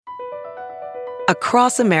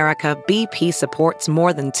Across America, BP supports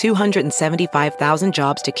more than 275,000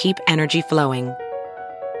 jobs to keep energy flowing.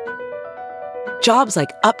 Jobs like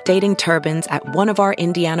updating turbines at one of our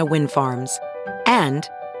Indiana wind farms and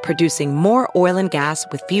producing more oil and gas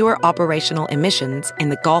with fewer operational emissions in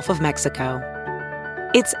the Gulf of Mexico.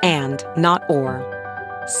 It's and, not or.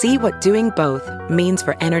 See what doing both means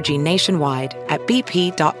for energy nationwide at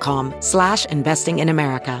bp.com/investing in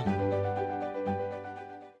America.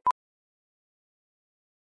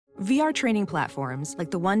 VR training platforms,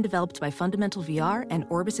 like the one developed by Fundamental VR and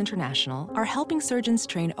Orbis International, are helping surgeons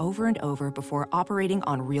train over and over before operating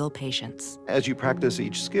on real patients. As you practice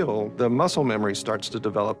each skill, the muscle memory starts to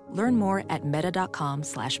develop. Learn more at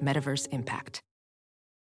meta.com/metaverseimpact.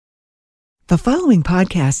 The following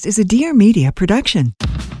podcast is a Dear Media production.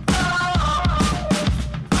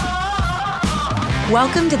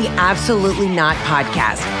 Welcome to the Absolutely Not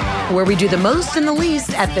Podcast, where we do the most and the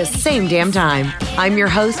least at the same damn time. I'm your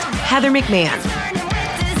host, Heather McMahon.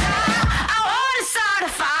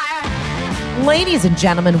 Ladies and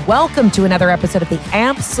gentlemen, welcome to another episode of the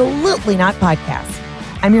Absolutely Not Podcast.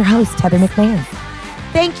 I'm your host, Heather McMahon.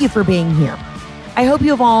 Thank you for being here. I hope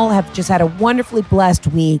you all have just had a wonderfully blessed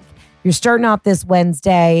week. You're starting off this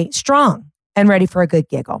Wednesday strong and ready for a good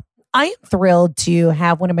giggle. I am thrilled to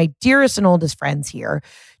have one of my dearest and oldest friends here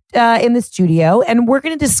in the studio, and we're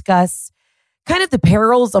going to discuss kind of the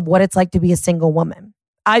perils of what it's like to be a single woman.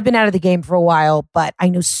 I've been out of the game for a while, but I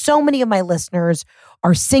know so many of my listeners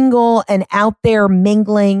are single and out there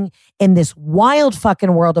mingling in this wild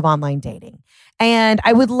fucking world of online dating. And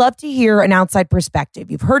I would love to hear an outside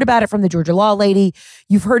perspective. You've heard about it from the Georgia Law lady.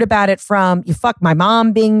 You've heard about it from my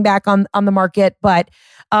mom being back on the market. But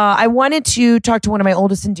I wanted to talk to one of my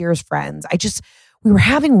oldest and dearest friends. We were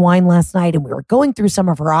having wine last night and we were going through some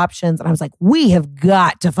of her options. And I was like, we have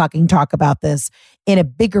got to fucking talk about this in a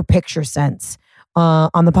bigger picture sense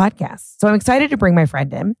on the podcast. So I'm excited to bring my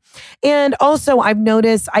friend in. And also I've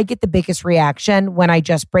noticed I get the biggest reaction when I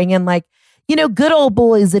just bring in good old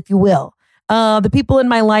boys, if you will. The people in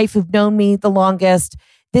my life who've known me the longest.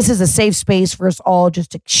 This is a safe space for us all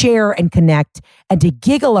just to share and connect and to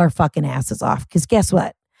giggle our fucking asses off. Because guess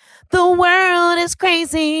what? The world is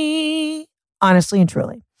crazy. Honestly and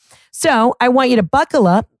truly. So I want you to buckle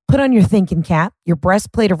up, put on your thinking cap, your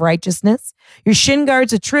breastplate of righteousness, your shin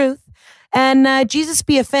guards of truth, and Jesus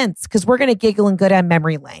be a fence, because we're going to giggle and go down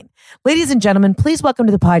memory lane. Ladies and gentlemen, please welcome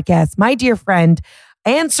to the podcast my dear friend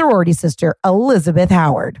and sorority sister, Elizabeth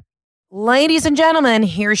Howard. Ladies and gentlemen,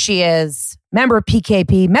 here she is, member of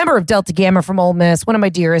PKP, member of Delta Gamma from Ole Miss, one of my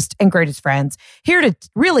dearest and greatest friends, here to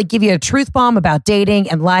really give you a truth bomb about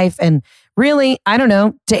dating and life and really,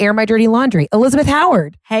 to air my dirty laundry. Elizabeth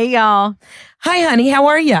Howard. Hey, y'all. Hi, honey. How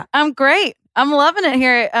are you? I'm great. I'm loving it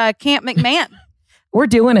here at Camp McMahon. We're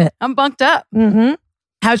doing it. I'm bunked up. Mm-hmm.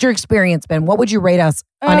 How's your experience been? What would you rate us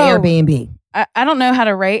on Airbnb? I don't know how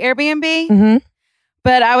to rate Airbnb. Mm-hmm.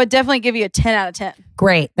 But I would definitely give you a 10 out of 10.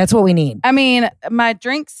 Great. That's what we need. I mean, my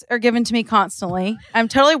drinks are given to me constantly. I'm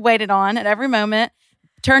totally waited on at every moment.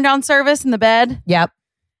 Turn down service in the bed. Yep.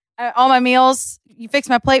 All my meals. You fix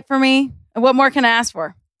my plate for me. What more can I ask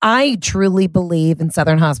for? I truly believe in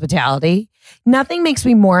Southern hospitality. Nothing makes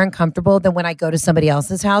me more uncomfortable than when I go to somebody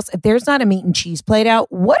else's house. If there's not a meat and cheese plate out,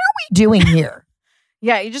 what are we doing here?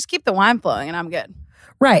 Yeah, you just keep the wine flowing and I'm good.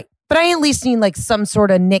 Right. But I at least need some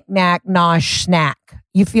sort of knick-knack, nosh snack.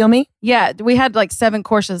 You feel me? Yeah, we had 7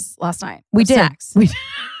 courses last night. We did. Snacks. We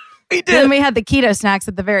did. Then we had the keto snacks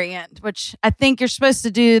at the very end, which I think you're supposed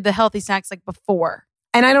to do the healthy snacks before.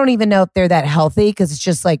 And I don't even know if they're that healthy because it's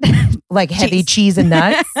just like heavy cheese and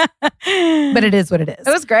nuts. But it is what it is.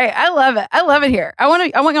 It was great. I love it. I love it here. I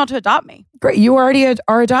want y'all to adopt me. Great. You already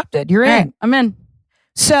are adopted. You're in. Right, I'm in.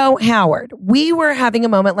 So, Howard, we were having a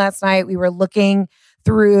moment last night. We were looking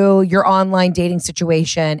through your online dating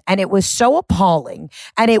situation, and it was so appalling.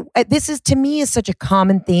 And this is, to me, is such a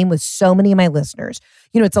common theme with so many of my listeners.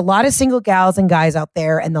 It's a lot of single gals and guys out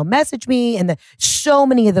there, and they'll message me, and so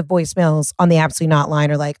many of the voicemails on the Absolutely Not line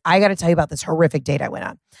are like, I got to tell you about this horrific date I went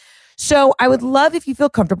on. So I would love if you feel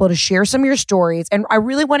comfortable to share some of your stories. And I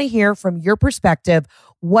really want to hear from your perspective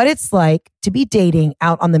what it's like to be dating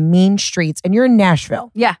out on the mean streets. And you're in Nashville.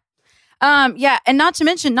 Yeah. Yeah. And not to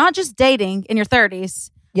mention, not just dating in your 30s.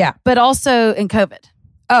 Yeah. But also in COVID.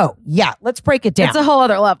 Oh, yeah. Let's break it down. It's a whole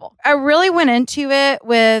other level. I really went into it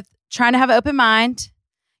with trying to have an open mind.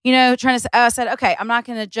 I said, okay, I'm not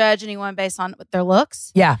going to judge anyone based on their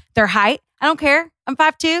looks. Yeah. Their height. I don't care. I'm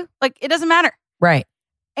 5'2". It doesn't matter. Right.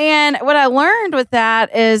 And what I learned with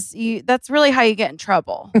that is that's really how you get in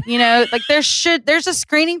trouble. There's a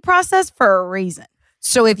screening process for a reason.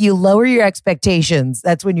 So if you lower your expectations,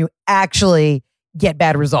 that's when you actually get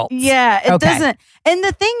bad results. Yeah, it doesn't. And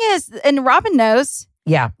the thing is, and Robin knows,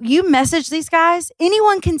 you message these guys,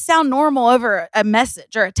 anyone can sound normal over a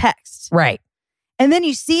message or a text. Right. And then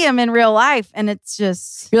you see him in real life and it's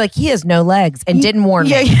just... You're like, he has no legs and didn't warn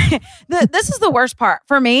me. This is the worst part.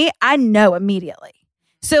 For me, I know immediately.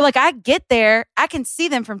 So like I get there, I can see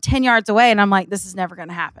them from 10 yards away and I'm like, this is never going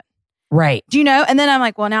to happen. Right. Do you know? And then I'm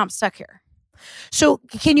like, well, now I'm stuck here. So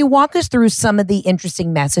can you walk us through some of the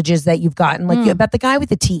interesting messages that you've gotten? Like about the guy with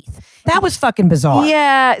the teeth. That was fucking bizarre.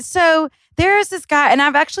 Yeah. So there's this guy and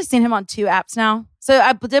I've actually seen him on 2 apps now. So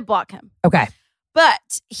I did block him. Okay.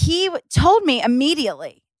 But he told me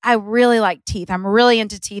immediately, I really like teeth. I'm really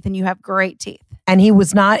into teeth and you have great teeth. And he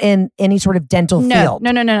was not in any sort of dental field?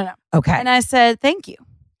 No. Okay. And I said, thank you.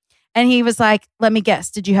 And he was like, let me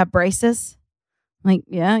guess, did you have braces? I'm like,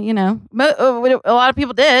 yeah, you know, a lot of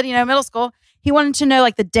people did, you know, middle school. He wanted to know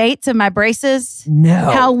like the dates of my braces. No.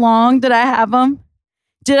 How long did I have them?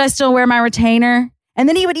 Did I still wear my retainer? And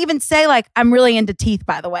then he would even say like, I'm really into teeth,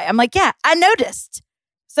 by the way. I'm like, yeah, I noticed.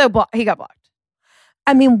 So he got blocked.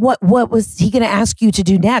 I mean, what was he going to ask you to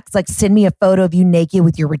do next? Like send me a photo of you naked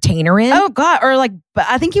with your retainer in? Oh God. Or like,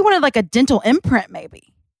 I think he wanted like a dental imprint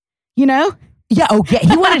maybe, you know? Yeah. Oh yeah.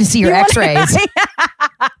 He wanted to see your x-rays.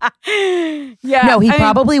 Yeah. No, he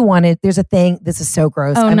probably wanted, there's a thing, this is so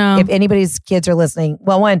gross. Oh no. If anybody's kids are listening,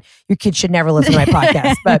 well, one, your kids should never listen to my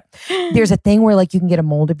podcast, but there's a thing where like you can get a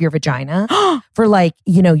mold of your vagina for like,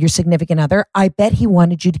 you know, your significant other. I bet he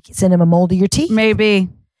wanted you to send him a mold of your teeth. Maybe.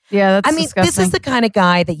 Yeah, that's disgusting. This is the kind of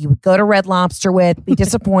guy that you would go to Red Lobster with, be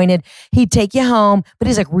disappointed. He'd take you home, but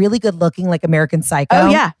he's like really good looking, like American Psycho. Oh,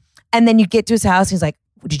 yeah. And then you get to his house, he's like,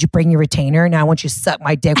 did you bring your retainer? Now I want you to suck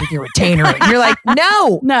my dick with your retainer. And you're like,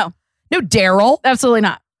 no, Daryl. Absolutely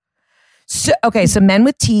not. So, okay, so men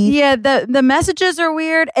with teeth. Yeah, the messages are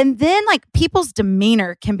weird. And then like people's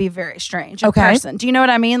demeanor can be very strange in person. Do you know what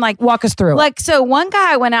I mean? Like walk us through. Like, so one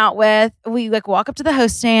guy I went out with, we like walk up to the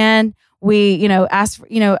host stand. We, you know, ask for,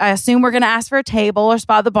 you know, I assume we're going to ask for a table or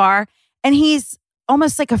spot at the bar. And he's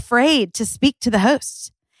almost like afraid to speak to the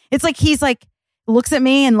host. It's like, he's like, looks at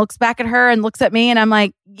me and looks back at her and looks at me. And I'm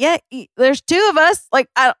like, yeah, there's 2 of us. Like,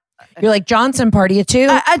 you're like, Johnson, party of 2?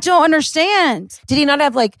 I don't understand. Did he not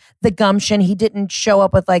have like the gumption? He didn't show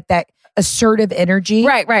up with like that assertive energy.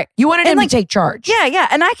 Right. You wanted him like, to take charge. Yeah.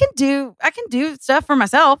 And I can do stuff for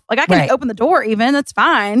myself. Like I can open the door even. That's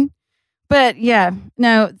fine. But yeah,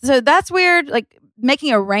 no. So that's weird. Like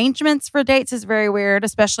making arrangements for dates is very weird,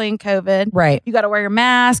 especially in COVID. Right. You got to wear your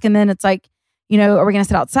mask. And then it's like, you know, are we going to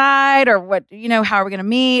sit outside or what, you know, how are we going to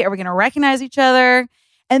meet? Are we going to recognize each other?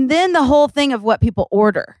 And then the whole thing of what people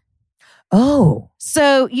order. Oh.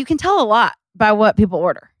 So you can tell a lot by what people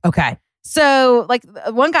order. Okay. So like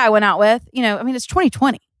one guy I went out with, you know, I mean, it's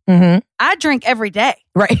 2020. Mm-hmm. I drink every day.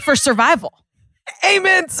 Right. For survival.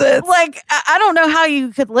 Amen, sis. Like, I don't know how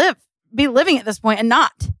you could be living at this point and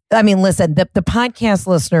not. I mean, listen, the podcast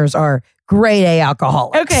listeners are grade A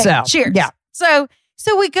alcoholics. Okay, so, cheers. Yeah.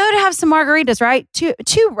 So we go to have some margaritas, right?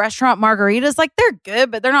 Two restaurant margaritas. Like they're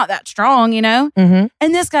good, but they're not that strong, you know? Mm-hmm.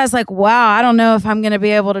 And this guy's like, wow, I don't know if I'm going to be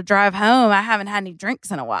able to drive home. I haven't had any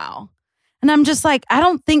drinks in a while. And I'm just like, I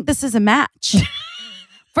don't think this is a match.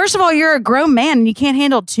 First of all, you're a grown man and you can't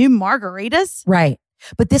handle 2 margaritas. Right.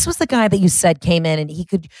 But this was the guy that you said came in and you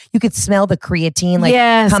could smell the creatine like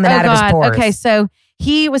yes. coming out of his pores. Okay, so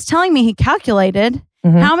he was telling me he calculated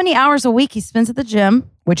how many hours a week he spends at the gym.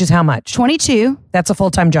 Which is how much? 22. That's a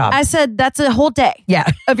full-time job. I said, that's a whole day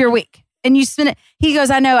of your week. And you spend it. He goes,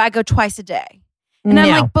 I know, I go twice a day. And I'm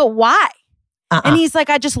like, but why? And he's like,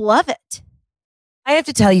 I just love it. I have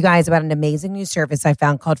to tell you guys about an amazing new service I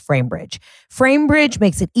found called FrameBridge. FrameBridge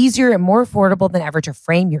makes it easier and more affordable than ever to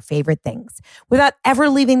frame your favorite things without ever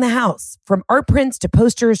leaving the house. From art prints to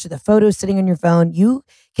posters to the photos sitting on your phone, you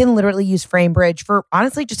can literally use FrameBridge for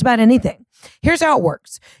honestly just about anything. Here's how it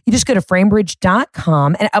works. You just go to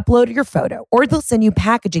framebridge.com and upload your photo, or they'll send you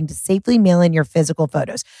packaging to safely mail in your physical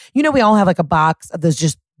photos. You know, we all have like a box of those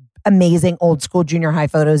just amazing old school junior high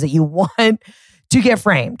photos that you want to get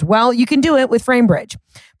framed. Well, you can do it with FrameBridge.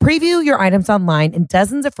 Preview your items online in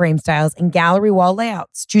dozens of frame styles and gallery wall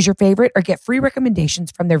layouts. Choose your favorite or get free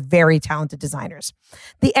recommendations from their very talented designers.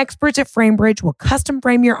 The experts at FrameBridge will custom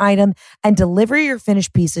frame your item and deliver your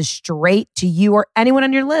finished pieces straight to you or anyone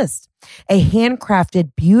on your list. A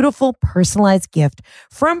handcrafted, beautiful, personalized gift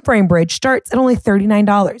from FrameBridge starts at only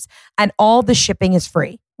 $39, and all the shipping is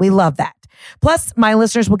free. We love that. Plus, my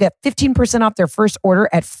listeners will get 15% off their first order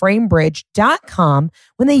at framebridge.com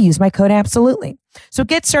when they use my code ABSOLUTELY. So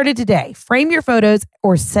get started today. Frame your photos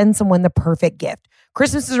or send someone the perfect gift.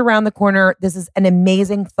 Christmas is around the corner. This is an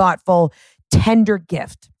amazing, thoughtful, tender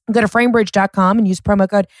gift. Go to framebridge.com and use promo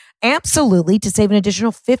code ABSOLUTELY to save an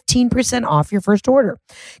additional 15% off your first order.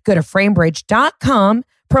 Go to framebridge.com,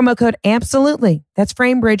 promo code ABSOLUTELY. That's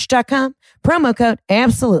framebridge.com, promo code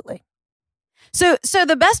ABSOLUTELY. So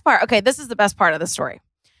the best part, okay, this is the best part of the story.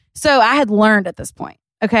 So I had learned at this point,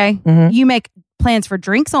 okay, you make plans for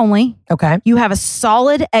drinks only. Okay. You have a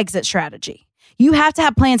solid exit strategy. You have to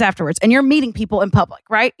have plans afterwards, and you're meeting people in public,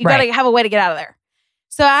 right? You got to have a way to get out of there.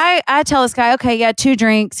 So I tell this guy, okay, yeah, 2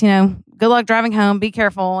 drinks, good luck driving home. Be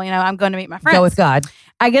careful. I'm going to meet my friends. Go with God.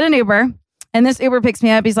 I get an Uber, and this Uber picks me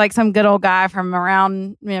up. He's like some good old guy from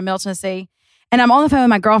around Middle Tennessee. And I'm on the phone with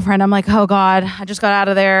my girlfriend. I'm like, oh God, I just got out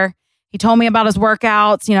of there. He told me about his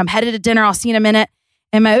workouts. I'm headed to dinner. I'll see you in a minute.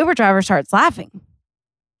 And my Uber driver starts laughing.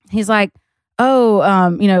 He's like,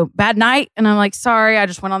 oh, bad night. And I'm like, sorry, I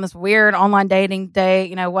just went on this weird online dating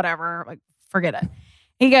day, whatever. Like, forget it.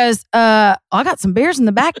 He goes, I got some beers in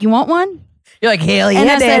the back. You want one? You're like, hell yeah, and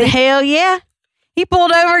I Daddy. said, hell yeah. He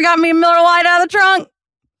pulled over and got me a Miller Lite out of the trunk.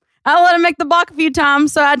 I let him make the block a few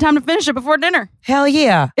times, so I had time to finish it before dinner. Hell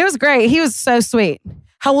yeah. It was great. He was so sweet.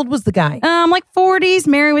 How old was the guy? Like 40s,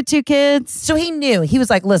 married with 2 kids. So he knew. He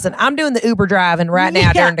was like, listen, I'm doing the Uber driving right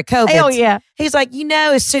now during the COVID. Hell yeah. He's like,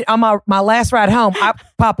 as soon on my last ride home, I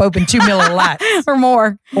pop open 2 Miller Lights. Or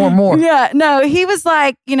more. Yeah. No, he was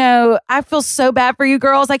like, I feel so bad for you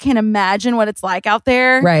girls. I can't imagine what it's like out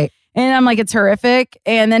there. Right. And I'm like, it's horrific.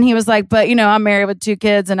 And then he was like, but, I'm married with 2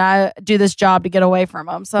 kids and I do this job to get away from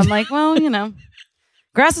them. So I'm like, well,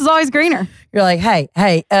 grass is always greener. You're like, hey,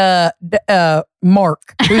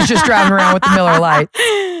 Mark, who's just driving around with the Miller Lite.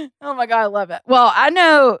 Oh my God, I love it. Well, I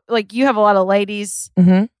know you have a lot of ladies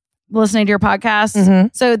listening to your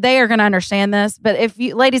podcast, so they are going to understand this. But if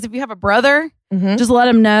you have a brother, just let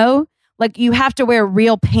them know, you have to wear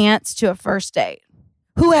real pants to a first date.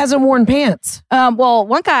 Who hasn't worn pants? Well,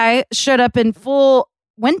 one guy showed up in full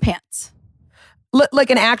wind pants. Like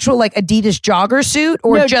an actual Adidas jogger suit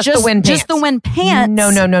or just the wind pants? Just the wind pants.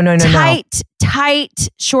 No. Tight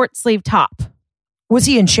short sleeve top. Was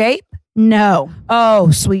he in shape? No.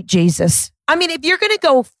 Oh, sweet Jesus. I mean, if you're going to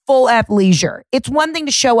go full athleisure, it's one thing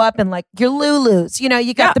to show up in your Lulus.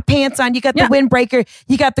 You got the pants on, you got the windbreaker,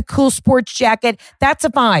 you got the cool sports jacket. That's a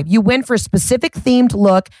vibe. You went for a specific themed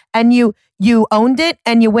look and you owned it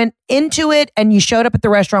and you went into it and you showed up at the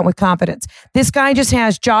restaurant with confidence. This guy just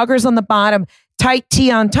has joggers on the bottom, tight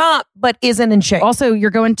tee on top, but isn't in shape. Also, you're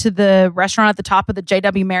going to the restaurant at the top of the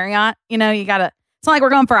JW Marriott. You got to, it's not like we're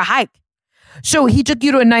going for a hike. So he took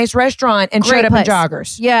you to a nice restaurant and showed up in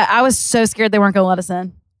joggers. Yeah, I was so scared they weren't going to let us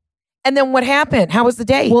in. And then what happened? How was the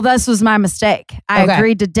date? Well, this was my mistake. I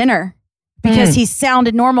agreed to dinner because he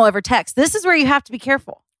sounded normal over text. This is where you have to be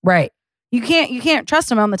careful. Right. You can't trust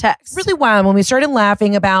him on the text. Really wild when we started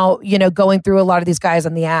laughing about, going through a lot of these guys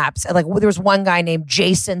on the apps. There was one guy named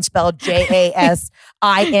Jason, spelled Jasin.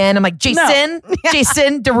 I'm like, Jason? No.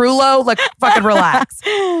 Jason Derulo? Fucking relax.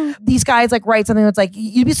 These guys write something that's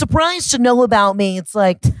you'd be surprised to know about me. It's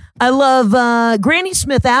I love Granny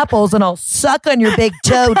Smith apples and I'll suck on your big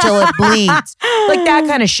toe till it bleeds. That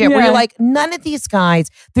kind of shit where you're none of these guys,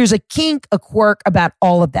 there's a kink, a quirk about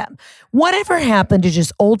all of them. Whatever happened to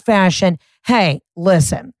just old fashioned, hey,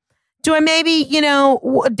 listen, do I maybe,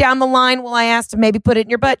 down the line, will I ask to maybe put it in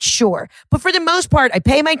your butt? Sure. But for the most part, I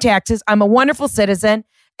pay my taxes. I'm a wonderful citizen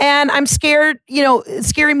and I'm scared,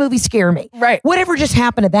 scary movies scare me. Right. Whatever just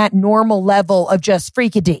happened to that normal level of just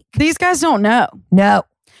freakadeek. These guys don't know. No.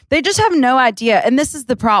 They just have no idea. And this is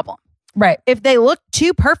the problem. Right. If they look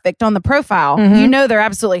too perfect on the profile, they're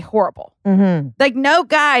absolutely horrible. No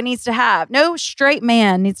guy no straight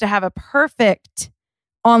man needs to have a perfect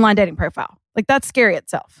online dating profile. That's scary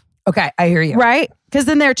itself. Okay, I hear you. Right? Because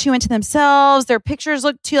then they're too into themselves. Their pictures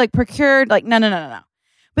look too procured. No.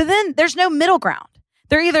 But then there's no middle ground.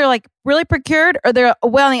 They're either really procured or they're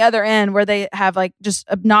well on the other end where they have just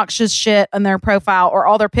obnoxious shit on their profile or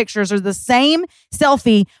all their pictures are the same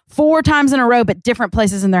selfie 4 times in a row but different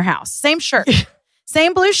places in their house. Same shirt.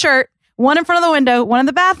 Same blue shirt. One in front of the window, one in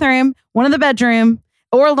the bathroom, one in the bedroom,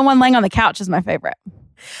 or the one laying on the couch is my favorite.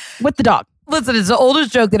 With the dog. Listen, it's the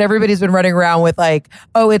oldest joke that everybody's been running around with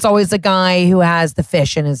it's always the guy who has the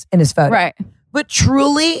fish in his photo. Right. But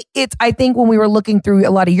truly, I think when we were looking through a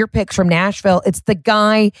lot of your pics from Nashville, it's the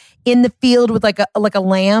guy in the field with a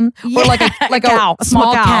lamb or a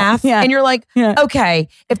small calf. Yeah. And you're okay,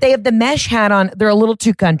 if they have the mesh hat on, they're a little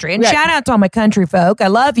too country. And shout out to all my country folk. I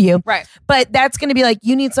love you. Right. But that's going to be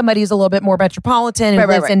you need somebody who's a little bit more metropolitan and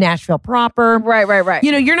lives in Nashville proper. Right.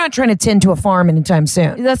 You're not trying to tend to a farm anytime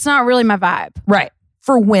soon. That's not really my vibe. Right.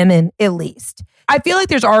 For women, at least. I feel like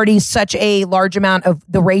there's already such a large amount of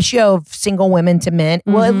the ratio of single women to men.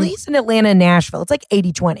 Well, at least in Atlanta and Nashville, it's like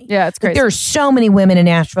 80-20. Yeah, it's crazy. Like, there are so many women in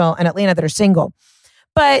Nashville and Atlanta that are single.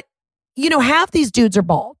 But, half these dudes are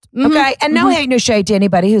bald. Okay. And no hate, no shade to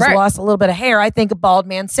anybody who's lost a little bit of hair. I think a bald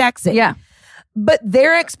man's sexy. Yeah. But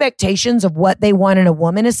their expectations of what they want in a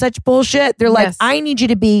woman is such bullshit. They're like, I need you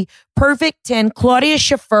to be perfect 10, Claudia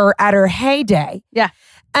Schiffer at her heyday. Yeah.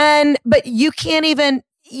 But you can't even,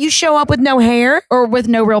 you show up with no hair. Or with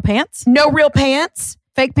no real pants. No real pants.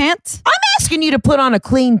 Fake pants. I'm asking you to put on a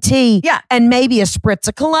clean tee. Yeah. And maybe a spritz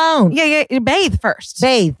of cologne. Yeah. Bathe first.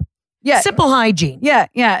 Bathe. Yeah. Simple hygiene. Yeah.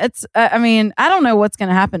 It's, I don't know what's going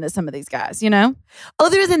to happen to some of these guys,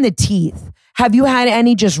 Other than the teeth, have you had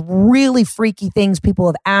any just really freaky things people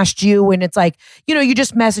have asked you and it's like, you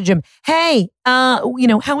just message them, hey, how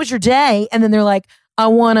was your day? And then they're like, I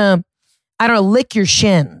want to, lick your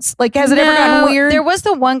shins. Like, has it ever gotten weird? There was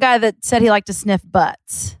the one guy that said he liked to sniff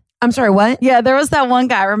butts. I'm sorry, what? Yeah, there was that one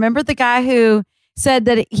guy. Remember the guy who said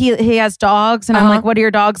that he has dogs and I'm like, what do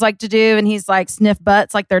your dogs like to do? And he's like, sniff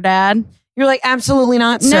butts like their dad. You're like, absolutely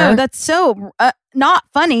not, sir. No, that's so not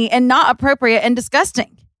funny and not appropriate and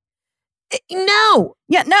disgusting. No.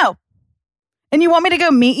 Yeah, no. And you want me to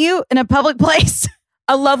go meet you in a public place?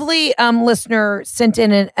 A lovely listener sent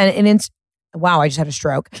in wow, I just had a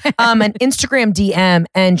stroke. An Instagram DM,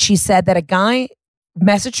 and she said that a guy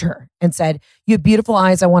messaged her and said, you have beautiful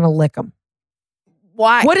eyes, I want to lick them.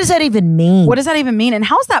 Why? What does that even mean? What does that even mean? And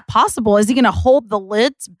how is that possible? Is he going to hold the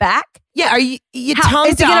lids back? Yeah, are you tongue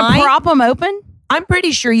is he going to prop them open? I'm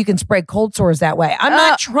pretty sure you can spread cold sores that way. I'm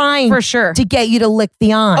not trying for sure to get you to lick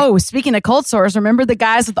the eye. Oh, speaking of cold sores, remember the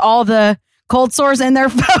guys with all the cold sores in their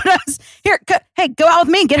photos? Here, hey, go out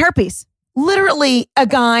with me and get herpes. Literally, a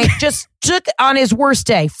guy just took on his worst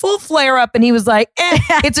day, full flare up, and he was like,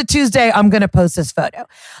 it's a Tuesday, I'm going to post this photo.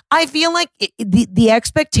 I feel like the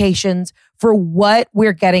expectations for what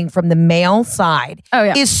we're getting from the male side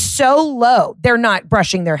is so low. They're not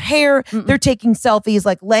brushing their hair. They're taking selfies,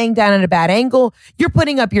 like laying down at a bad angle. You're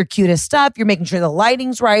putting up your cutest stuff. You're making sure the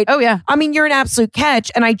lighting's right. Oh, yeah. I mean, you're an absolute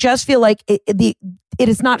catch. And I just feel like it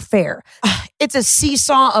is not fair. It's a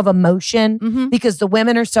seesaw of emotion because the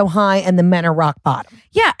women are so high and the men are rock bottom.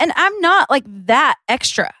 Yeah. And I'm not like that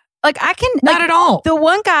extra. Like I can. Not at all. The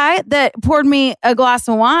one guy that poured me a glass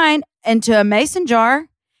of wine into a mason jar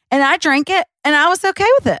and I drank it and I was okay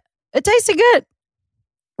with it. It tasted good.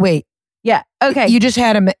 Wait. Yeah. Okay. You just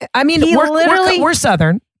had a, I mean, we're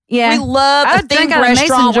Southern. Yeah. We love a thing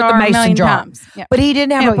restaurant with a mason jar. Yeah. But he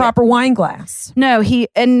didn't have a proper wine glass. No,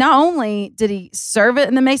 and not only did he serve it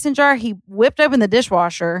in the mason jar, he whipped open the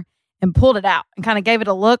dishwasher and pulled it out and kind of gave it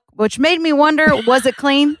a look, which made me wonder, was it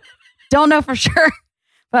clean? Don't know for sure.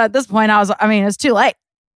 But at this point, it was too late.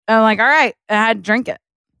 I'm like, all right, I had to drink it.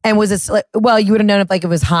 And was it, well, you would have known if like it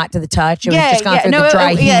was hot to the touch. It was just gone through the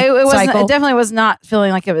dry heat cycle. It definitely was not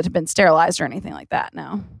feeling like it had been sterilized or anything like that,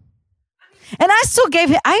 no. And I still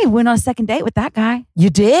I went on a second date with that guy. You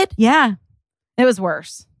did? Yeah. It was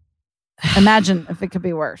worse. Imagine if it could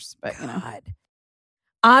be worse, but God.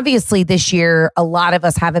 Obviously, this year, a lot of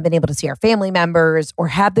us haven't been able to see our family members or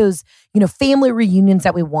have those, family reunions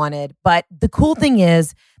that we wanted. But the cool thing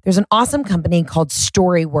is, there's an awesome company called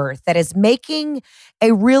Storyworth that is making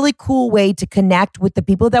a really cool way to connect with the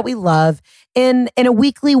people that we love in a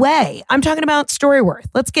weekly way. I'm talking about Storyworth.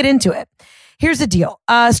 Let's get into it. Here's the deal.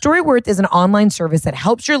 Storyworth is an online service that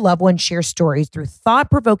helps your loved ones share stories through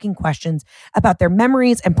thought-provoking questions about their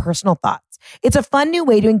memories and personal thoughts. It's a fun new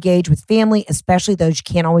way to engage with family, especially those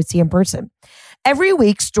you can't always see in person. Every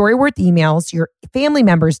week, Storyworth emails your family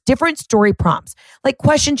members different story prompts, like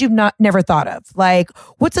questions you've never thought of, like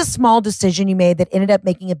what's a small decision you made that ended up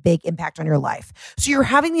making a big impact on your life? So you're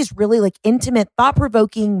having these really intimate,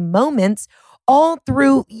 thought-provoking moments all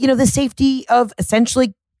through, the safety of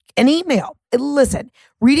essentially an email. Listen,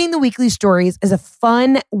 reading the weekly stories is a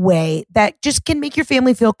fun way that just can make your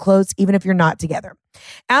family feel close, even if you're not together.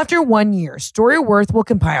 After 1 year, Storyworth will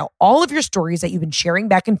compile all of your stories that you've been sharing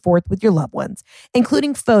back and forth with your loved ones,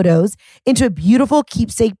 including photos, into a beautiful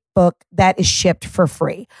keepsake book that is shipped for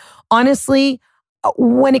free. Honestly,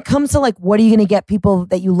 when it comes to what are you going to get people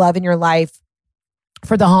that you love in your life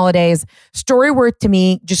for the holidays, Storyworth to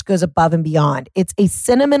me just goes above and beyond. It's a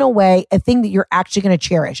sentimental way, a thing that you're actually going to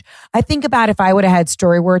cherish. I think about if I would have had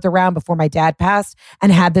Storyworth around before my dad passed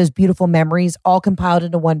and had those beautiful memories all compiled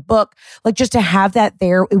into one book, just to have that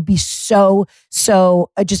there, it would be so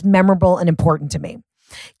just memorable and important to me.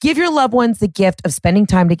 Give your loved ones the gift of spending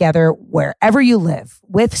time together wherever you live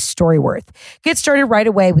with Storyworth. Get started right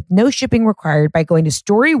away with no shipping required by going to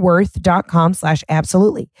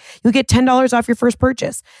storyworth.com/absolutely. You'll get $10 off your first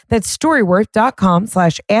purchase. That's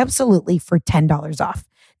storyworth.com/absolutely for $10 off.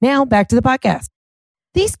 Now back to the podcast.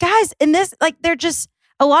 These guys in this, like, they're just,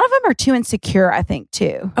 a lot of them are too insecure, I think,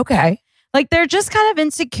 too. Okay. Like, they're just kind of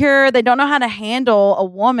insecure. They don't know how to handle a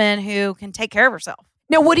woman who can take care of herself.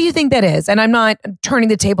 Now, what do you think that is? And I'm not turning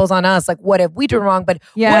the tables on us, like, what have we done wrong? But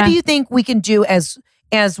Yeah. what do you think we can do as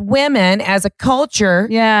women, as a culture,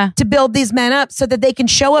 Yeah. to build these men up so that they can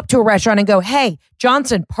show up to a restaurant and go, hey,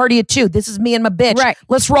 Johnson, party at 2. This is me and my bitch. Right.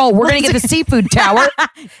 Let's roll. We're going to get the seafood tower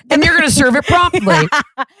and you're going to serve it promptly.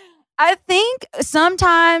 I think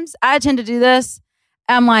sometimes I tend to do this.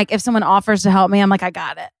 I'm like, if someone offers to help me, I'm like, I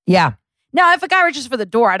got it. Yeah. Now, if a guy reaches for the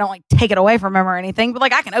door, I don't like take it away from him or anything, but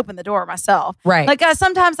like I can open the door myself. Right. Like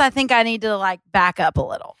sometimes I think I need to like back up a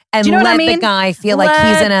little. And Do you know let what I mean? the guy feel like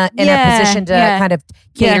he's in a position to kind of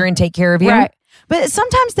cater and take care of you. Right. But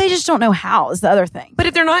sometimes they just don't know how is the other thing. But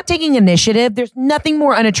if they're not taking initiative, there's nothing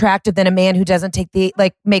more unattractive than a man who doesn't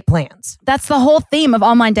make plans. That's the whole theme of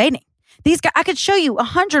online dating. These guys, I could show you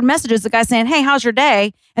 100 messages, the guy saying, hey, how's your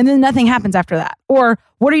day? And then nothing happens after that. Or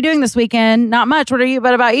what are you doing this weekend? Not much. What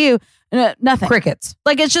about you? Nothing. Crickets.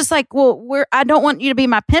 Like, it's just like, well, I don't want you to be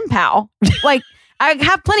my pen pal. Like, I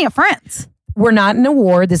have plenty of friends. We're not in a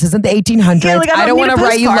war. This isn't the 1800s. Yeah, like, I don't want to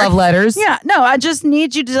write you love letters. Yeah, no, I just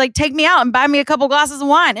need you to like take me out and buy me a couple glasses of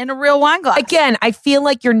wine in a real wine glass. Again, I feel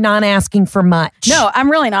like you're not asking for much. No,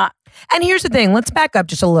 I'm really not. And here's the thing. Let's back up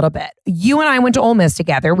just a little bit. You and I went to Ole Miss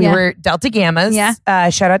together. We were Delta Gammas. Yeah.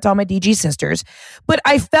 Shout out to all my DG sisters. But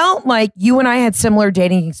I felt like you and I had similar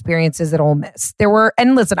dating experiences at Ole Miss.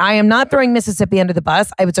 And listen, I am not throwing Mississippi under the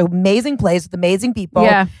bus. It's an amazing place with amazing people.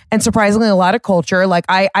 Yeah. And surprisingly, a lot of culture. Like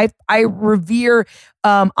I revere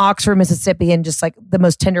Oxford, Mississippi, and just like the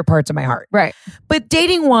most tender parts of my heart. Right. But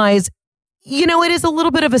dating wise, you know, it is a little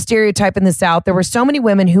bit of a stereotype in the South. There were so many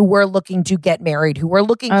women who were looking to get married, who were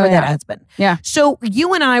looking for that husband. Yeah. So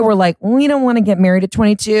you and I were like, we don't want to get married at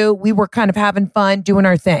 22. We were kind of having fun, doing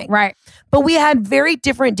our thing. Right. But we had very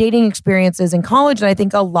different dating experiences in college. And I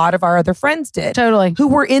think a lot of our other friends did. Totally. Who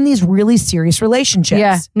were in these really serious relationships.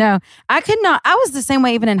 Yeah. No, I could not. I was the same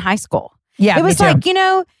way even in high school. Yeah. It was me too. like, you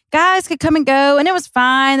know, guys could come and go and it was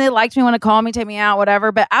fine. They liked me, want to call me, take me out,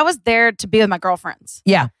 whatever. But I was there to be with my girlfriends.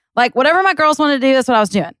 Yeah. Like whatever my girls wanted to do, that's what I was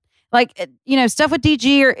doing. Like, you know, stuff with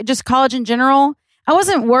DG or just college in general. I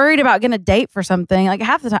wasn't worried about getting a date for something. Like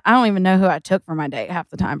half the time, I don't even know who I took for my date half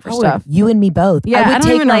the time for stuff. You and me both. Yeah, I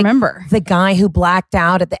don't even remember. The guy who blacked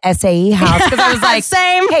out at the SAE house because I was like,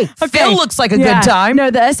 same. Hey, Phil looks like a good time.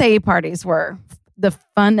 No, the SAE parties were the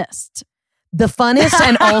funnest. The funnest.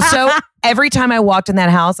 And also, every time I walked in that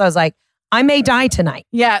house, I was like, I may die tonight.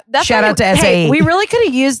 Yeah. That's Shout out to SAE. Hey, we really could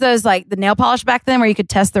have used those, like the nail polish back then where you could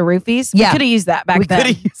test the roofies. Yeah. We could have used that back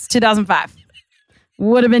then. 2005.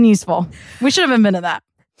 Would have been useful. We should have invented that.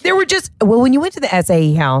 There were just, when you went to the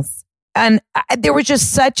SAE house, and there was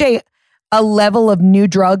just such a level of new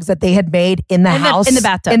drugs that they had made in the house. In the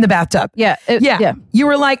bathtub. In the bathtub. Yeah. Yeah. You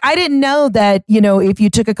were like, I didn't know that, you know, if you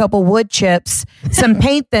took a couple wood chips, some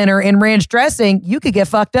paint thinner, and ranch dressing, you could get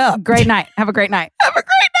fucked up. Great night. Have a great night. Have a great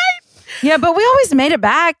night. Yeah, but we always made it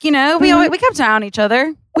back, you know. We kept an eye on each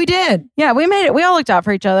other. We did. Yeah, we made it. We all looked out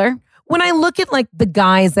for each other. When I look at like the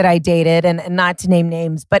guys that I dated, and not to name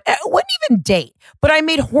names, but I wouldn't even date, but I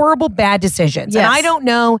made horrible bad decisions. Yes. And I don't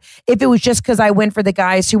know if it was just because I went for the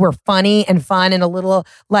guys who were funny and fun and a little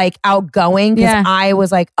like outgoing. Because I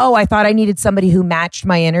was like, oh, I thought I needed somebody who matched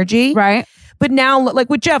my energy. Right. But now, like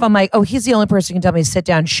with Jeff, I'm like, oh, he's the only person who can tell me to sit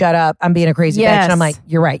down, shut up. I'm being a crazy bitch. And I'm like,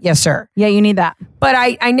 you're right. Yes, sir. Yeah, you need that. But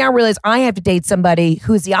I now realize I have to date somebody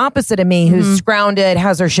who's the opposite of me, who's grounded,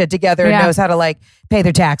 has their shit together, and knows how to like pay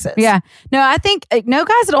their taxes. Yeah. No, I think no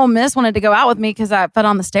guys at Ole Miss wanted to go out with me because I fell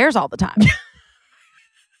on the stairs all the time.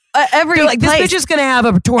 Every like, this bitch is going to have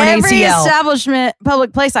a torn every ACL. establishment,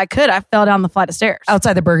 public place I could, I fell down the flight of stairs.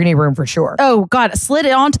 Outside the Burgundy Room for sure. Oh, God. I slid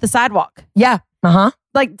it onto the sidewalk. Yeah. Uh-huh.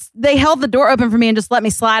 Like they held the door open for me and just let me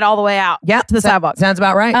slide all the way out to the sidewalk. Sounds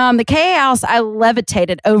about right. The KA house, I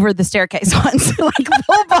levitated over the staircase once, like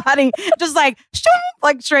full body, just like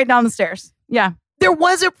straight down the stairs. Yeah. There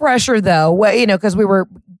was a pressure though, you know, because we were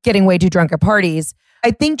getting way too drunk at parties. I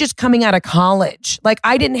think just coming out of college, like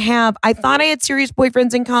I thought I had serious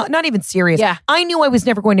boyfriends in college, not even serious. Yeah. I knew I was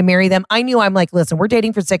never going to marry them. I knew I'm like, listen, we're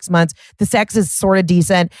dating for 6 months. The sex is sort of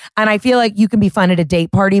decent. And I feel like you can be fun at a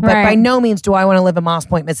date party, but by no means do I want to live in Moss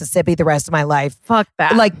Point, Mississippi the rest of my life. Fuck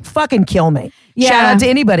that. Like fucking kill me. Yeah. Shout out to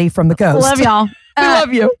anybody from the coast. Love y'all. We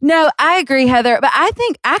love you. No, I agree, Heather. But I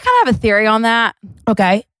think I kind of have a theory on that.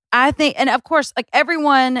 Okay. I think, and of course, like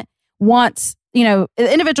everyone wants,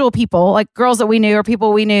 individual people, like girls that we knew or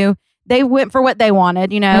people we knew, they went for what they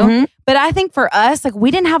wanted, Mhm. But I think for us, like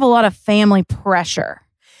we didn't have a lot of family pressure.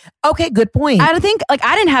 Okay, good point. I think like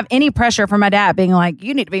I didn't have any pressure from my dad being like,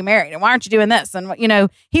 you need to be married and why aren't you doing this? And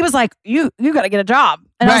he was like, you got to get a job.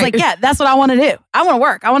 And I was Right. like, yeah, that's what I want to do. I want to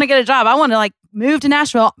work. I want to get a job. I want to like move to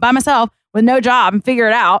Nashville by myself with no job and figure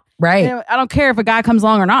it out. Right. I don't care if a guy comes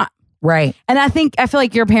along or not. Right. And I feel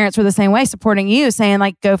like your parents were the same way, supporting you, saying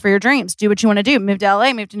like, go for your dreams, do what you want to do, move to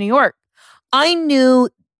LA, move to New York. I knew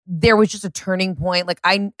there was just a turning point. Like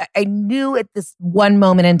I knew at this one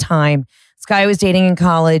moment in time, this guy I was dating in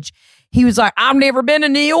college, he was like, I've never been to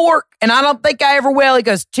New York and I don't think I ever will. He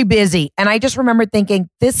goes, too busy. And I just remember thinking,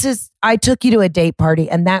 I took you to a date party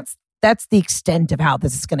and that's the extent of how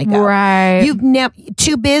this is going to go. Right. You've never,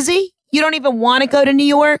 too busy? You don't even want to go to New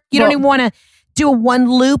York? You don't even want to do a one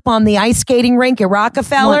loop on the ice skating rink at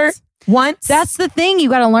Rockefeller? Once? That's the thing you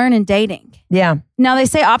got to learn in dating. Yeah. Now they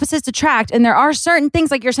say opposites attract, and there are certain things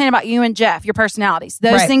like you're saying about you and Jeff, your personalities.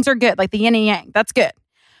 Those Right. things are good, like the yin and yang. That's good.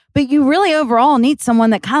 But you really overall need someone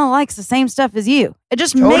that kind of likes the same stuff as you. It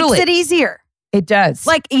just Totally. makes it easier. It does.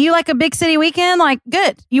 Like you like a big city weekend, like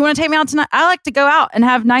good. You want to take me out tonight? I like to go out and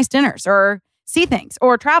have nice dinners or see things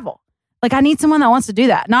or travel. Like I need someone that wants to do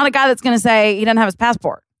that. Not a guy that's going to say he doesn't have his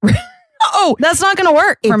passport. oh, That's not going to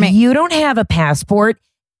work for if me. you don't have a passport,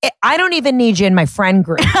 I don't even need you in my friend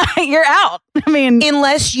group. You're out. I mean,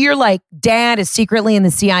 Unless you're like, dad is secretly in the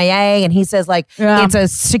CIA and he says like, Yeah. it's a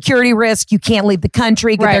security risk. You can't leave the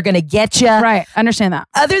country because Right. they're going to get you. right. I understand that.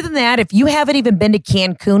 Other than that, if you haven't even been to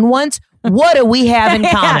Cancun once, what do we have in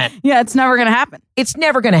common? Yeah, it's never going to happen. It's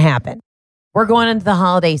never going to happen. We're going into the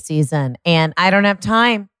holiday season and I don't have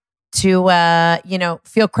time to,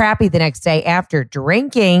 feel crappy the next day after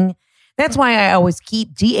drinking. That's why I always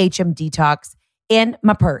keep DHM Detox in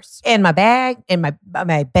my purse, in my bag, in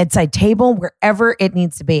my bedside table, wherever it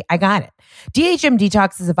needs to be. I got it. DHM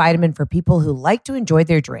Detox is a vitamin for people who like to enjoy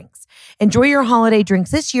their drinks. Enjoy your holiday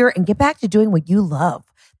drinks this year and get back to doing what you love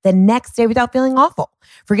the next day without feeling awful.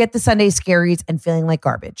 Forget the Sunday scaries and feeling like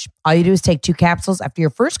garbage. All you do is take 2 capsules after your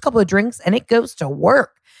first couple of drinks and it goes to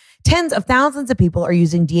work. Tens of thousands of people are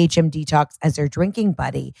using DHM Detox as their drinking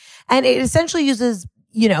buddy. And it essentially uses,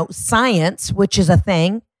 science, which is a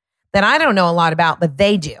thing that I don't know a lot about, but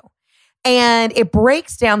they do. And it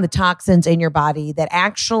breaks down the toxins in your body that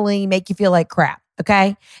actually make you feel like crap.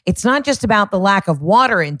 Okay. It's not just about the lack of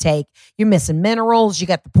water intake. You're missing minerals. You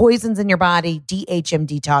got the poisons in your body. DHM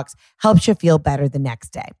Detox helps you feel better the next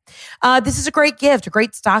day. This is a great gift, a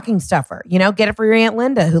great stocking stuffer. Get it for your Aunt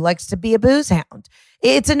Linda who likes to be a booze hound.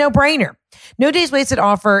 It's a no-brainer. No Days Wasted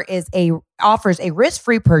offers a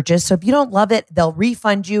risk-free purchase. So if you don't love it, they'll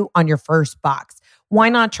refund you on your first box. Why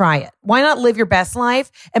not try it? Why not live your best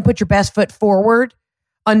life and put your best foot forward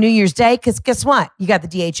on New Year's Day? Because guess what? You got the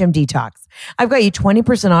DHM Detox. I've got you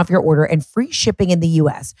 20% off your order and free shipping in the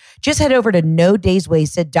U.S. Just head over to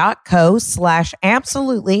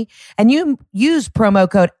nodayswasted.co/absolutely and you use promo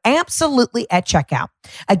code absolutely at checkout.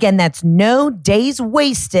 Again, that's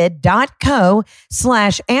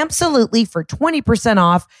nodayswasted.co/absolutely for 20%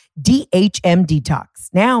 off DHM Detox.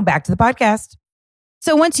 Now back to the podcast.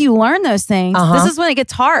 So once you learn those things, Uh-huh. this is when it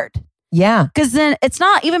gets hard. Yeah. Because then it's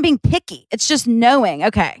not even being picky. It's just knowing,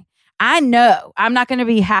 okay, I know I'm not going to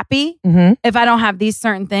be happy Mm-hmm. if I don't have these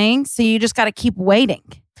certain things. So you just got to keep waiting.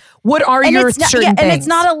 What are your it's not, certain things? And it's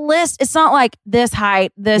not a list. It's not like this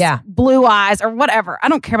height, this Yeah. blue eyes or whatever. I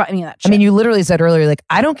don't care about any of that I shit. mean, you literally said earlier, like,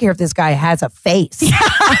 I don't care if this guy has a face.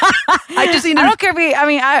 I just need I don't care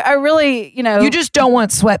if I really, You just don't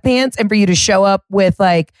want sweatpants and for you to show up with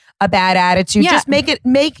like a bad attitude. Yeah. Just make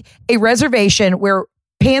a reservation where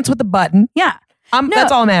pants with a button. yeah. No,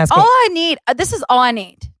 That's all I'm asking. All I need, this is all I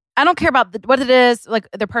need. I don't care about what it is, like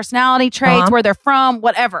their personality traits, Uh-huh. where they're from,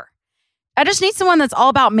 whatever. I just need someone that's all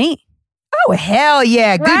about me. Oh, hell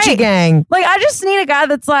yeah. Gucci Right. gang. Like, I just need a guy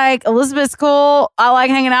that's like, Elizabeth's cool. I like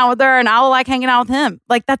hanging out with her and I will like hanging out with him.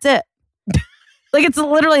 Like, that's it. Like, it's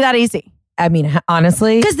literally that easy. I mean,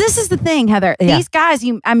 honestly. Because this is the thing, Heather. Yeah. These guys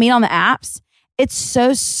I meet on the apps, it's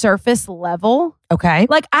so surface level. Okay.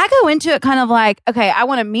 Like, I go into it kind of like, okay, I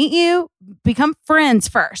want to meet you, become friends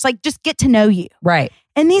first. Like, just get to know you. Right.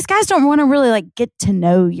 And these guys don't want to really like get to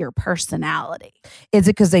know your personality. Is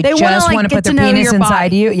it because they They just wanna, want like, to put get their to know penis your inside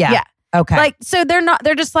body. you? Yeah. Yeah. Okay. Like, so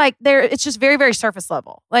they're just like, it's just very, very surface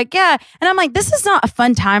level. Like, yeah. And I'm like, this is not a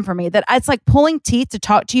fun time for me. That it's like pulling teeth to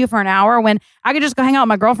talk to you for an hour when I could just go hang out with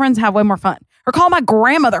my girlfriends and have way more fun. Or call my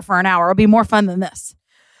grandmother for an hour. It'll be more fun than this.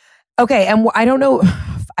 Okay. And I don't know.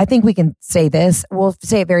 I think we can say this. We'll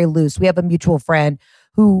say it very loose. We have a mutual friend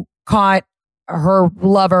who caught her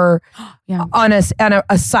lover on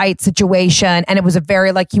a site situation, and it was a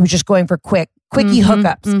very he was just going for quickie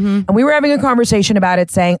hookups. And we were having a conversation about it,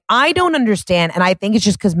 saying, I don't understand, and I think it's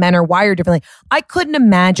just because men are wired differently. I couldn't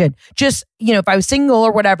imagine just, if I was single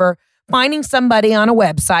or whatever, finding somebody on a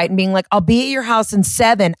website and being like, I'll be at your house in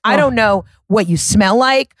 7. I don't know what you smell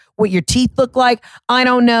like, what your teeth look like. I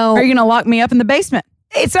don't know. Are you going to lock me up in the basement?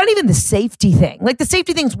 It's not even the safety thing. The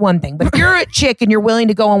safety thing's one thing, but if you're a chick and you're willing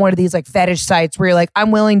to go on one of these fetish sites where you're like,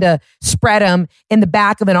 I'm willing to spread them in the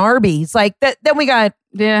back of an Arby's, that, then we got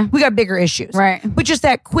bigger issues. Right. But just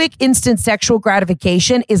that quick, instant sexual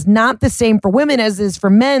gratification is not the same for women as it is for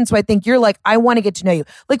men. So I think you're I want to get to know you.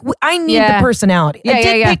 I need the personality. A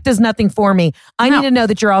dick pic does nothing for me. I need to know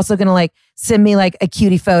that you're also going to send me a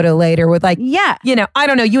cutie photo later with I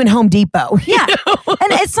don't know, you in Home Depot. Yeah.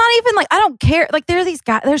 And it's not even I don't care. There are these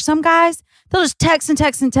guys, there's some guys, they'll just text and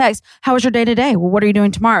text and text. How was your day today? Well, what are you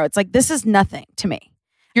doing tomorrow? It's this is nothing to me.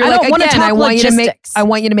 You're I don't want to talk logistics. I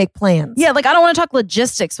want you to make plans. Yeah, I don't want to talk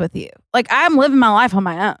logistics with you. I'm living my life on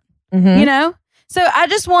my own. So I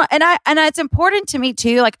just want, and it's important to me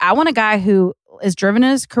too. I want a guy who is driven in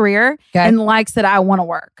his career and likes that I want to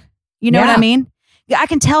work. You know what I mean? Yeah, I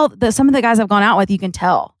can tell that some of the guys I've gone out with, you can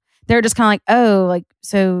tell they're just kind of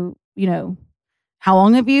so how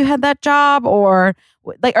long have you had that job, or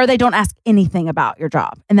they don't ask anything about your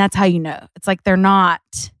job, and that's how you know. It's they're not.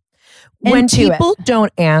 When people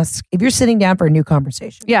don't ask, if you're sitting down for a new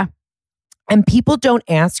conversation, and people don't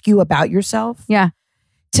ask you about yourself,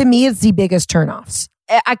 to me, it's the biggest turnoffs.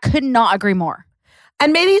 I could not agree more.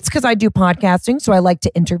 And maybe it's because I do podcasting, so I like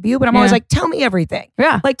to interview, but I'm always tell me everything.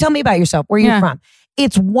 Yeah. Tell me about yourself, where you're from.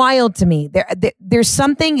 It's wild to me. There's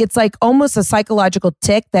something, it's almost a psychological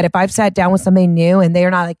tick that if I've sat down with somebody new and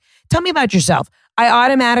they're not tell me about yourself, I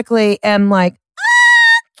automatically am okay.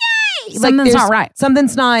 Something's not right.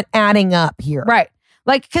 Something's not adding up here. Right.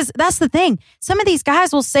 Because that's the thing. Some of these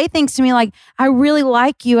guys will say things to me I really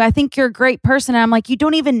like you. I think you're a great person. And I'm you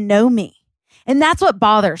don't even know me. And that's what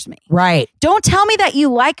bothers me. Right. Don't tell me that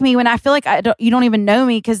you like me when I feel you don't even know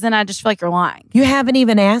me, because then I just feel you're lying. You haven't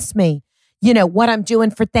even asked me, what I'm doing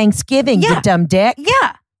for Thanksgiving, you dumb dick.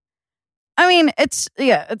 Yeah. I mean, it's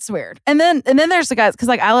weird. And then there's the guys, because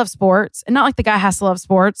I love sports, and not the guy has to love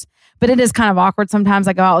sports, but it is kind of awkward sometimes.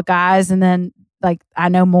 I go out with guys and then I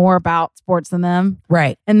know more about sports than them.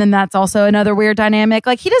 Right. And then that's also another weird dynamic.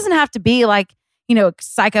 He doesn't have to be a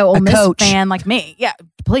psycho Ole Miss coach fan like me. Yeah.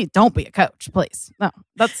 Please don't be a coach, please. No,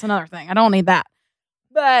 that's another thing. I don't need that.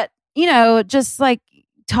 But, just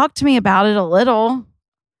talk to me about it a little.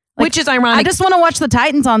 Which is ironic. I just want to watch the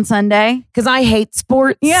Titans on Sunday. Because I hate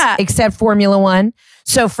sports. Yeah. Except Formula One.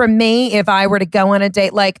 So for me, if I were to go on a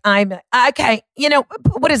date, I'm, okay,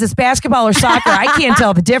 what is this, basketball or soccer? I can't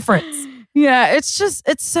tell the difference. Yeah, it's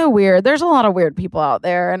so weird. There's a lot of weird people out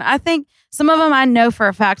there. And I think some of them, I know for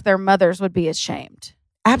a fact their mothers would be ashamed.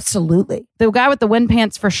 Absolutely. The guy with the wind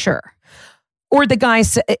pants for sure. Or the guy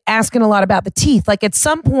asking a lot about the teeth. At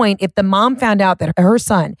some point, if the mom found out that her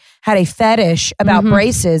son had a fetish about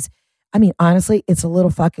braces, I mean, honestly, it's a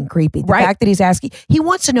little fucking creepy. The fact that he's asking, he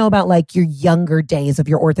wants to know about your younger days of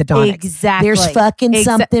your orthodontics. Exactly. There's fucking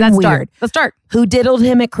something that's weird. Dark. That's dark. Who diddled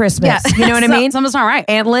him at Christmas? Yeah. You know what I mean? Something's not right.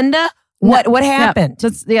 Aunt Linda? What happened?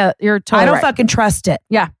 You're totally I don't right. fucking trust it.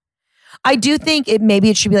 Yeah. I do think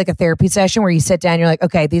it should be a therapy session where you sit down and you're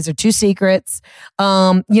okay, these are 2 secrets. You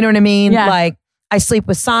know what I mean? Yeah. I sleep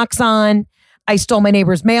with socks on. I stole my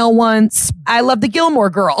neighbor's mail once. I love the Gilmore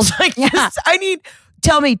Girls.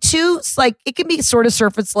 Tell me 2, it can be sort of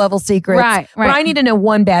surface level secrets. Right. But I need to know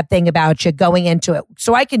one bad thing about you going into it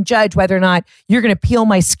so I can judge whether or not you're going to peel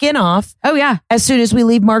my skin off. Oh, yeah. As soon as we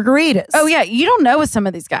leave margaritas. Oh, yeah. You don't know with some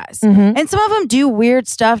of these guys. Mm-hmm. And some of them do weird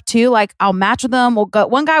stuff too. I'll match with them. We'll go.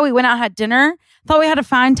 One guy, we went out and had dinner. Thought we had a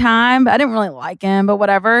fine time, but I didn't really like him, but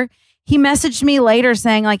whatever. He messaged me later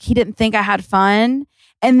saying he didn't think I had fun,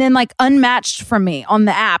 and then unmatched from me on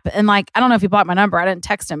the app. And I don't know if he blocked my number. I didn't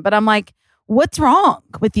text him, but I'm what's wrong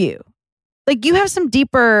with you? You have some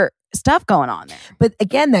deeper stuff going on there. But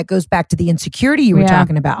again, that goes back to the insecurity you were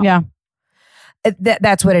talking about. Yeah.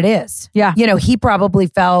 That's what it is. Yeah. He probably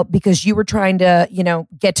felt because you were trying to,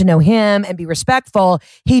 get to know him and be respectful.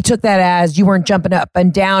 He took that as you weren't jumping up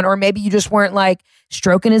and down, or maybe you just weren't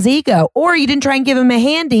stroking his ego, or you didn't try and give him a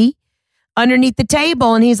handy underneath the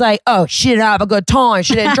table. And he's oh, she didn't have a good time.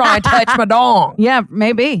 She didn't try and touch my dong. Yeah,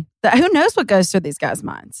 maybe. Who knows what goes through these guys'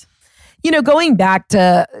 minds? Going back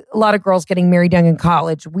to a lot of girls getting married young in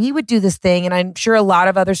college, we would do this thing, and I'm sure a lot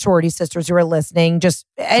of other sorority sisters who are listening, just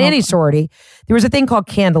at any sorority, there was a thing called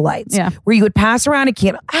candlelights, where you would pass around a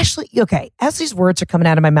candle. Ashley, okay, as these words are coming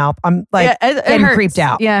out of my mouth, I'm like getting creeped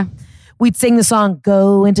out. Yeah. We'd sing the song,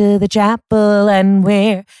 go into the chapel and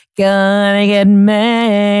we're gonna get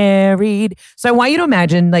married. So I want you to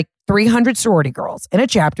imagine like 300 sorority girls in a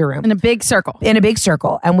chapter room. In a big circle.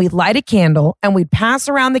 And we'd light a candle and we'd pass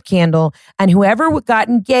around the candle, and whoever got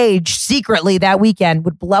engaged secretly that weekend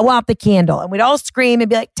would blow out the candle, and we'd all scream and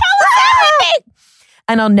be like, tell us everything.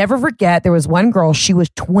 And I'll never forget, there was one girl, she was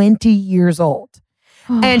 20 years old.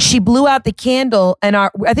 And she blew out the candle, and I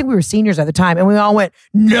think we were seniors at the time, and we all went,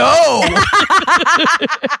 no.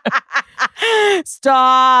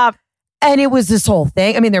 Stop. And it was this whole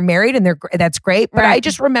thing. I mean, they're married and that's great. But I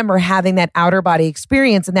just remember having that outer body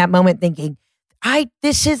experience in that moment thinking,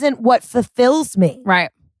 this isn't what fulfills me. Right.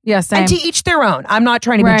 Yeah, same. And to each their own. I'm not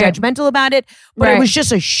trying to be judgmental about it, but it was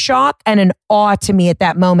just a shock and an awe to me at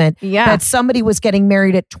that moment that somebody was getting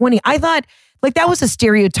married at 20. I thought, like, that was a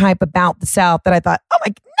stereotype about the South that I thought, oh my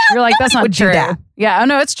God, you're like, that's not true. That. Yeah, oh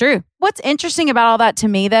no, it's true. What's interesting about all that to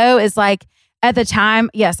me though is like, at the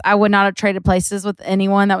time, yes, I would not have traded places with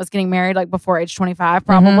anyone that was getting married like before age 25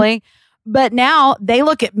 probably. Mm-hmm. But now they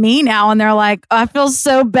look at me now and they're like, oh, I feel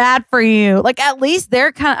so bad for you. Like, at least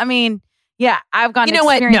they're kind of, I mean, yeah, I've gotten You know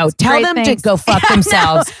what? No, tell them to go fuck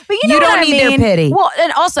themselves. No, but you don't need their pity. Well,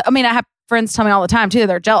 and also, I mean, I have friends tell me all the time too,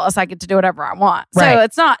 they're jealous I get to do whatever I want. Right. So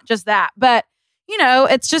it's not just that. But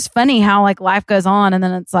it's just funny how like life goes on, and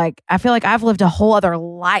then it's like, I feel like I've lived a whole other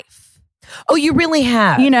life. Oh, you really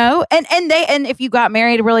have. And if you got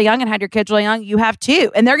married really young and had your kids really young, you have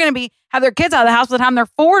too. And they're going to have their kids out of the house by the time they're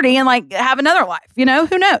 40 and like have another life. Who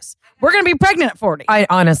knows? We're going to be pregnant at 40. I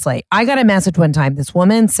got a message one time. This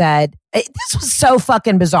woman said, this was so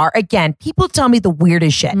fucking bizarre. Again, people tell me the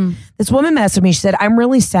weirdest shit. This woman messaged me. She said, I'm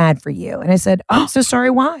really sad for you. And I said, oh, I'm so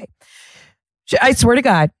sorry. Why? I swear to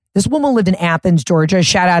God, this woman lived in Athens, Georgia.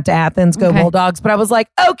 Shout out to Athens. Go Bulldogs. But I was like,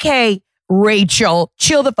 okay, Rachel,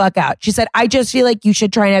 chill the fuck out. She said, I just feel like you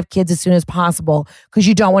should try and have kids as soon as possible because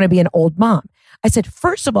you don't want to be an old mom. I said,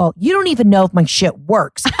 first of all, you don't even know if my shit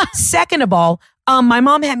works. Second of all, my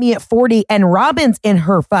mom had me at 40 and Robin's in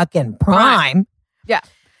her fucking prime. Yeah.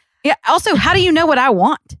 Yeah. Also, how do you know what I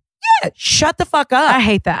want? Yeah. Shut the fuck up. I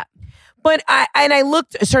hate that. But I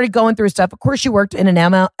started going through stuff. Of course, she worked in an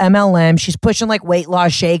MLM. She's pushing like weight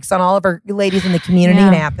loss shakes on all of her ladies in the community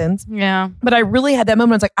in Athens. Yeah. But I really had that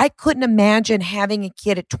moment. I was like, I couldn't imagine having a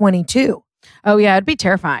kid at 22. Oh, yeah. It'd be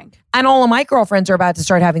terrifying. And all of my girlfriends are about to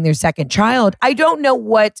start having their second child. I don't know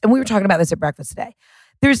what, and we were talking about this at breakfast today.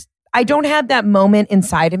 I don't have that moment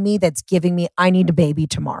inside of me that's giving me, I need a baby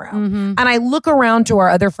tomorrow. Mm-hmm. And I look around to our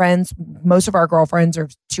other friends. Most of our girlfriends are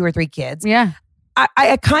 2 or 3 kids. Yeah.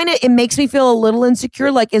 I kind of, it makes me feel a little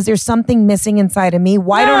insecure. Like, is there something missing inside of me?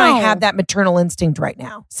 Why don't I have that maternal instinct right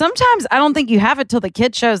now? Sometimes I don't think you have it till the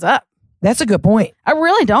kid shows up. That's a good point. I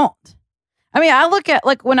really don't. I mean, I look at,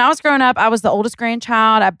 like, when I was growing up, I was the oldest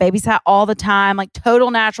grandchild. I babysat all the time, like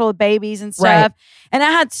total natural with babies and stuff. Right. And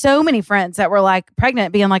I had so many friends that were like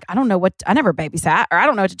pregnant being like, I never babysat, or I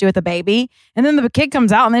don't know what to do with a baby. And then the kid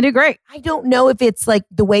comes out and they do great. I don't know if it's like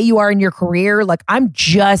the way you are in your career. Like, I'm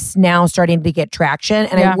just now starting to get traction,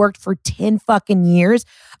 and I worked for 10 fucking years.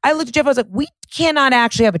 I looked at Jeff, I was like, we cannot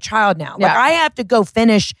actually have a child now. Like, I have to go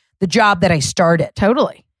finish the job that I started.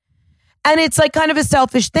 Totally. And it's like kind of a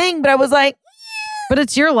selfish thing, but I was like, but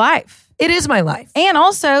it's your life. It is my life. And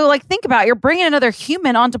also, like, think about it, you're bringing another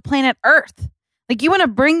human onto planet Earth. Like, you want to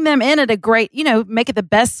bring them in at a great, make it the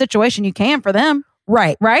best situation you can for them.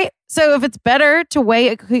 Right. Right? So if it's better to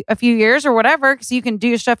wait a few years or whatever, so you can do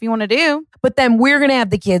your stuff you want to do. But then we're going to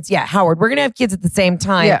have the kids. Yeah, Howard, we're going to have kids at the same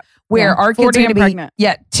time where our kids are going to be pregnant.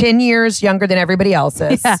 10 years younger than everybody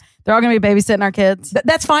else's. Yeah. They're all going to be babysitting our kids.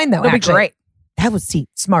 That's fine, though. It'll be great. That was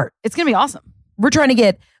smart. It's going to be awesome. We're trying to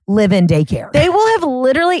get live-in daycare. They will have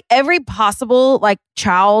literally every possible like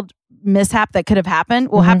child mishap that could have happened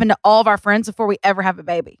will happen to all of our friends before we ever have a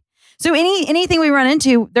baby. So anything we run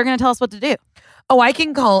into, they're going to tell us what to do. Oh, I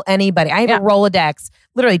can call anybody. I have a Rolodex,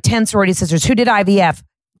 literally 10 sorority sisters who did IVF.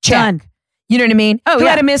 Check. Done. You know what I mean? Oh, who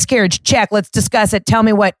had a miscarriage? Check. Let's discuss it. Tell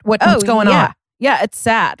me what's going on. Yeah, it's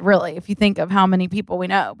sad, really, if you think of how many people we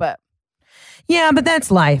know. But but that's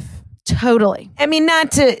life. Totally. I mean,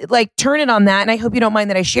 not to like turn it on that, and I hope you don't mind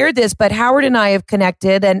that I shared this, but Howard and I have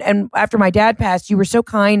connected, and after my dad passed, you were so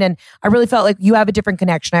kind, and I really felt like you have a different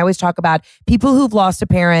connection. I always talk about people who've lost a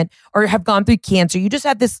parent or have gone through cancer. You just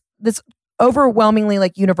have this overwhelmingly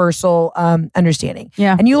like universal understanding.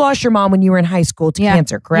 Yeah. And you lost your mom when you were in high school to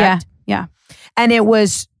cancer, correct? Yeah. And it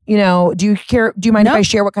was, you know, do you mind if I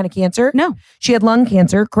share what kind of cancer? No. She had lung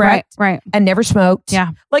cancer, correct? Right. And never smoked.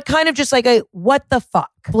 Yeah. Like kind of just like a, what the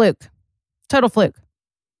fuck? Fluke. Total fluke.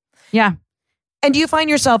 Yeah. And do you find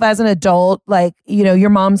yourself as an adult, like, you know, your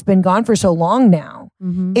mom's been gone for so long now.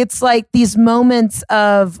 Mm-hmm. It's like these moments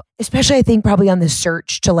of, especially I think probably on the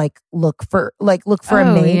search to like look for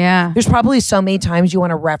a mate. Yeah. There's probably so many times you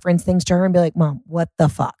want to reference things to her and be like, Mom, what the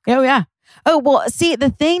fuck? Oh, yeah. Oh, well, see, the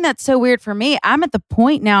thing that's so weird for me, I'm at the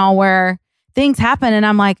point now where things happen and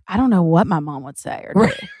I'm like, I don't know what my mom would say or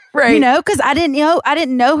do. Right. You know, because I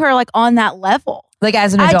didn't know her like on that level. Like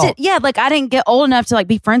as an adult. Like I didn't get old enough to like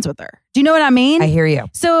be friends with her. Do you know what I mean? I hear you.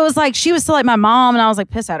 So it was like she was still like my mom and I was like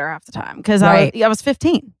pissed at her half the time because I was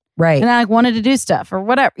 15. Right. And I like wanted to do stuff or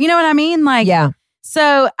whatever. You know what I mean? Like, yeah.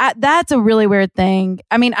 So that's a really weird thing.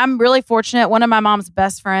 I mean, I'm really fortunate. One of my mom's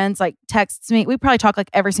best friends like texts me. We probably talk like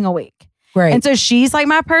every single week. Right. And so she's like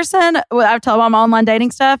my person. I tell them online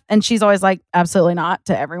dating stuff and she's always like, absolutely not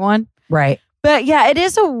to everyone. Right. But yeah, it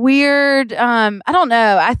is a weird, I don't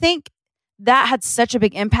know. I think that had such a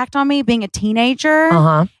big impact on me being a teenager.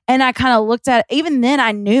 Uh-huh. And I kind of looked at it. Even then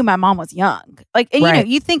I knew my mom was young. Like, and, you know,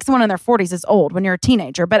 you think someone in their 40s is old when you're a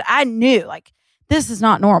teenager, but I knew like, this is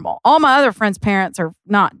not normal. All my other friends' parents are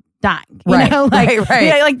not dying. You know, like,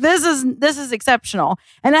 yeah, like this is exceptional.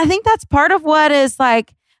 And I think that's part of what is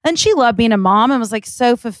like, and she loved being a mom and was like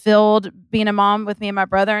so fulfilled being a mom with me and my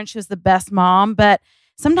brother. And she was the best mom. But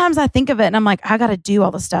sometimes I think of it and I'm like, I got to do all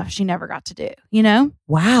the stuff she never got to do, you know?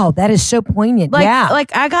 Wow. That is so poignant. Like, yeah.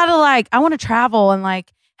 Like I got to like, I want to travel and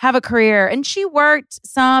like have a career. And she worked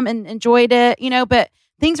some and enjoyed it, you know, but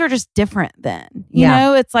things were just different then. You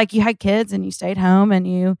know, it's like you had kids and you stayed home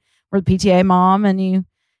and you were the PTA mom and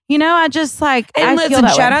you know, I just like, and I listen,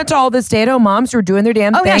 shout out to all the stay-at-home moms who are doing their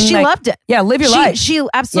damn thing. Oh yeah, she like, loved it. Yeah, live your life. She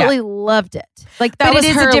absolutely loved it. Like that but was it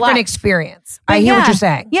is her a different life. experience. But I hear what you're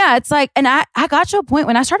saying. Yeah, it's like, and I got to a point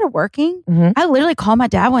when I started working, I literally called my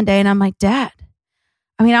dad one day and I'm like, Dad,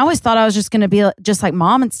 I mean, I always thought I was just going to be just like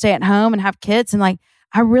mom and stay at home and have kids. And like,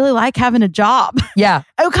 I really like having a job. Yeah.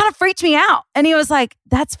 It kind of freaked me out. And he was like,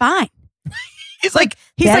 that's fine. He's like,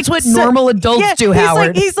 that's what normal adults do,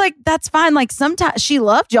 Howard. He's like, that's fine. Like sometimes she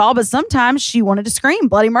loved y'all, but sometimes she wanted to scream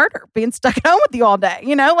bloody murder, being stuck at home with you all day.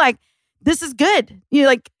 You know, like this is good. You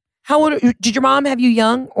like, how old did your mom have you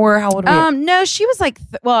young or how old were you? No, she was like,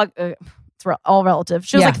 it's all relative.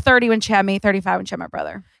 She was like 30 when she had me, 35 when she had my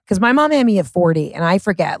brother. Because my mom had me at 40 and I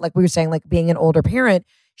forget, like we were saying, like being an older parent,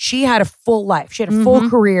 she had a full life. She had a full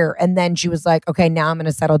career. And then she was like, okay, now I'm going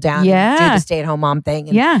to settle down and do the stay-at-home mom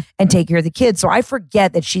thing and take care of the kids. So I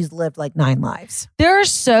forget that she's lived like 9 lives.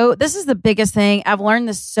 This is the biggest thing. I've learned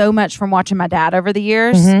this so much from watching my dad over the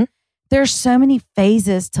years. There's so many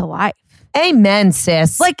phases to life. Amen,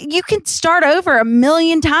 sis. Like you can start over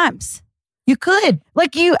 1,000,000 times. You could.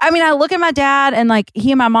 I look at my dad and like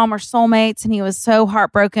he and my mom were soulmates and he was so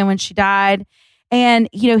heartbroken when she died. And,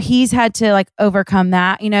 you know, he's had to like overcome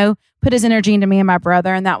that, you know, put his energy into me and my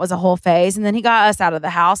brother. And that was a whole phase. And then he got us out of the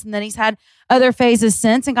house. And then he's had other phases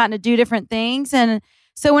since and gotten to do different things. And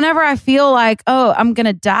so whenever I feel like, oh, I'm going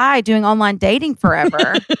to die doing online dating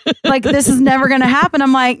forever, like this is never going to happen.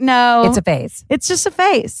 I'm like, no. It's a phase. It's just a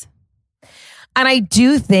phase. And I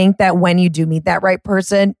do think that when you do meet that right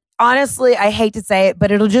person, honestly, I hate to say it,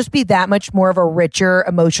 but it'll just be that much more of a richer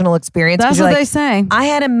emotional experience. That's what they say. I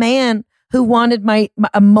had a man who wanted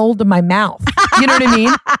a mold of my mouth. You know what I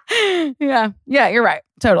mean? Yeah, you're right.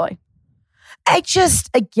 Totally.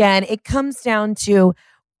 Again, it comes down to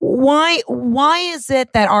why is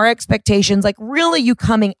it that our expectations, like really you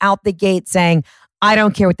coming out the gate saying, I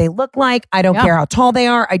don't care what they look like. I don't care how tall they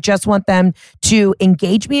are. I just want them to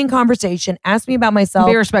engage me in conversation, ask me about myself.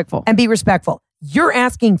 Be respectful. And be respectful. You're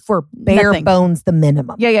asking for bare bones, the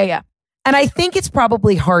minimum. Yeah. And I think it's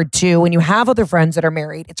probably hard too when you have other friends that are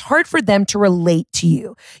married. It's hard for them to relate to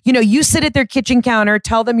you. You know, you sit at their kitchen counter,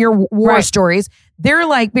 tell them your war stories. They're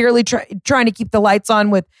like barely trying to keep the lights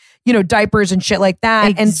on with, you know, diapers and shit like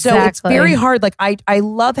that. Exactly. And so it's very hard. Like I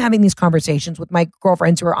love having these conversations with my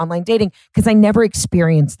girlfriends who are online dating because I never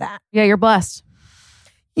experienced that. Yeah, you're blessed.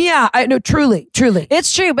 Yeah, I know. Truly.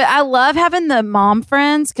 It's true. But I love having the mom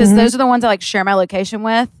friends because those are the ones I like share my location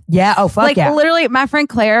with. Yeah. Oh, fuck yeah. Like literally my friend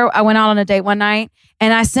Claire, I went out on a date one night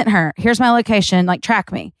and I sent her, here's my location, like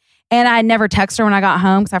track me. And I never text her when I got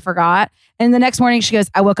home because I forgot. And the next morning she goes,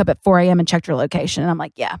 I woke up at 4 a.m. and checked your location. And I'm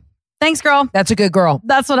like, yeah, thanks girl. That's a good girl.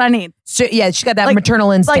 That's what I need. So yeah, she got that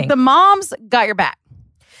maternal instinct. Like the moms got your back.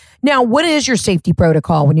 Now, what is your safety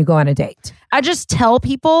protocol when you go on a date? I just tell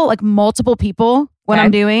people, like multiple people, what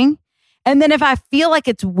I'm doing. And then if I feel like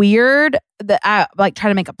it's weird, I like try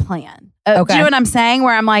to make a plan. Do Okay. you know what I'm saying?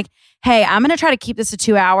 Where I'm like, hey, I'm going to try to keep this to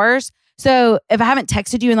 2 hours. So if I haven't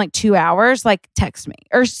texted you in like 2 hours, like text me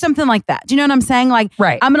or something like that. Do you know what I'm saying? Like,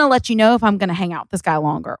 Right. I'm going to let you know if I'm going to hang out with this guy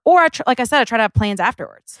longer. Or like I said, I try to have plans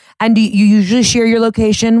afterwards. And do you usually share your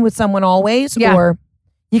location with someone always? Yeah. Or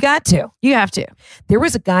you got to? You have to. There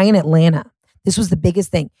was a guy in Atlanta. This was the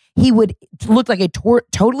biggest thing. He would look like a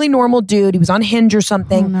totally normal dude. He was on Hinge or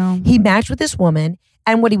something. Oh, no. He matched with this woman.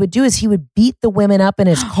 And what he would do is he would beat the women up in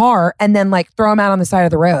his car and then like throw them out on the side of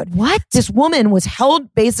the road. What? This woman was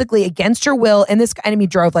held basically against her will. And this guy, he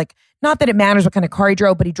drove like, not that it matters what kind of car he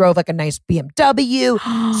drove, but he drove like a nice BMW.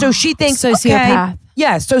 So she thinks, Sociopath. okay,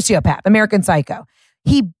 yeah, sociopath, American Psycho.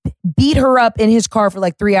 He beat her up in his car for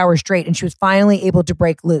like 3 hours straight and she was finally able to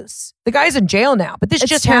break loose. The guy's in jail now, but this It's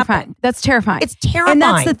just terrifying. happened. That's terrifying. It's terrifying. And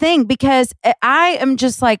that's the thing, because I am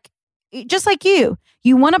just like you.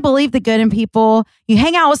 You want to believe the good in people. You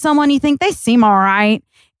hang out with someone, you think they seem all right.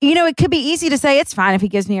 You know, it could be easy to say it's fine if he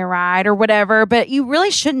gives me a ride or whatever, but you really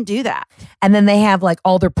shouldn't do that. And then they have like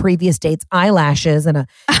all their previous dates' eyelashes and a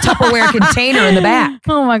Tupperware container in the back.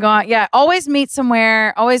 Oh my God. Yeah. Always meet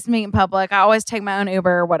somewhere, always meet in public. I always take my own Uber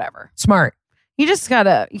or whatever. Smart. You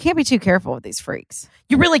can't be too careful with these freaks.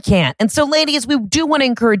 You really can't. And so, ladies, we do want to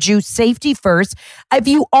encourage you, safety first. If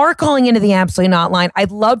you are calling into the Absolutely Not line,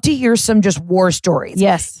 I'd love to hear some just war stories.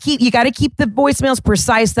 Yes. You got to keep the voicemails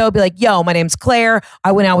precise, though. Be like, yo, my name's Claire.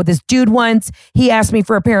 I went out with this dude once. He asked me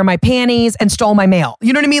for a pair of my panties and stole my mail.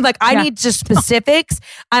 You know what I mean? Like, I need just specifics.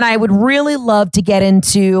 And I would really love to get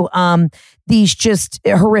into these just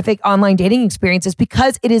horrific online dating experiences,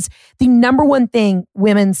 because it is the number one thing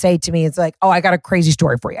women say to me. It's like, oh, I got a crazy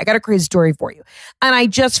story for you. I got a crazy story for you. And I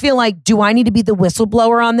just feel like, do I need to be the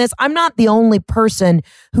whistleblower on this? I'm not the only person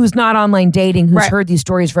who's not online dating who's heard these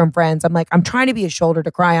stories from friends. I'm like, I'm trying to be a shoulder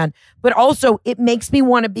to cry on, but also it makes me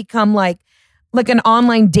want to become like an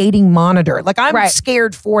online dating monitor. Like I'm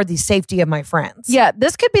scared for the safety of my friends. Yeah.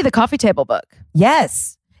 This could be the coffee table book.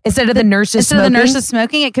 Yes. Instead of the nurses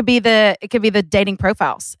smoking, it could be the dating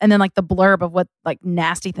profiles and then like the blurb of what like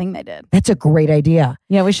nasty thing they did. That's a great idea.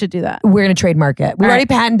 Yeah, we should do that. We're going to trademark it. We already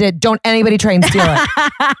patented. Don't anybody try and steal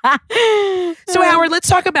it. So Howard, let's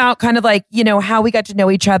talk about kind of like, how we got to know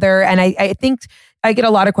each other. And I think I get a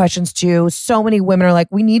lot of questions too. So many women are like,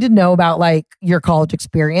 we need to know about like your college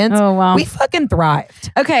experience. Oh, wow. We fucking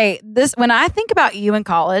thrived. Okay. When I think about you in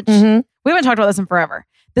college, we haven't talked about this in forever.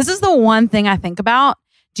 This is the one thing I think about.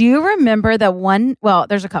 Do you remember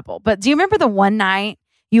there's a couple, but do you remember the one night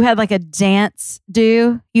you had like a dance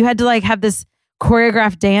due? You had to like have this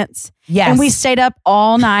choreographed dance. Yes. And we stayed up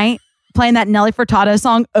all night playing that Nelly Furtado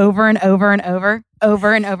song over and over and over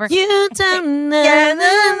and over. You don't know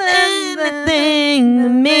anything to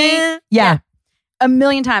me. Yeah. A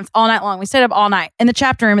million times all night long. We stayed up all night in the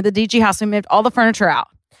chapter room at the DG house. We moved all the furniture out.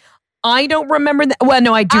 I don't remember that. Well,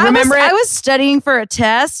 no, I do remember it. I was studying for a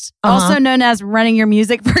test, also known as running your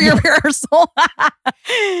music for your rehearsal.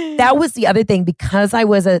 That was the other thing, because I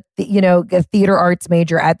was a theater arts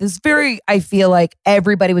major at this I feel like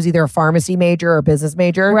everybody was either a pharmacy major or a business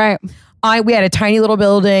major. Right. We had a tiny little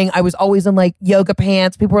building. I was always in like yoga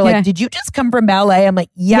pants. People were like, did you just come from ballet? I'm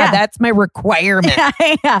like, yeah. That's my requirement.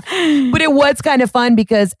 Yeah. But it was kind of fun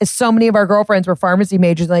because so many of our girlfriends were pharmacy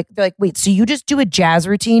majors. They're like, wait, so you just do a jazz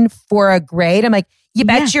routine for a grade? I'm like, you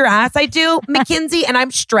bet your ass I do, Mackenzie. And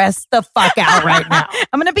I'm stressed the fuck out right now.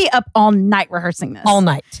 I'm going to be up all night rehearsing this. All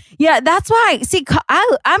night. Yeah, that's why. See,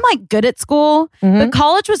 I'm like good at school, but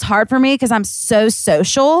college was hard for me because I'm so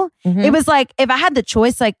social. It was like, if I had the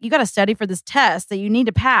choice, like you got to study for this test that you need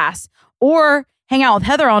to pass, or hang out with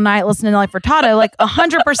Heather all night listening to like Furtado, like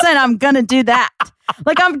 100% I'm going to do that.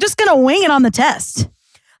 Like I'm just going to wing it on the test.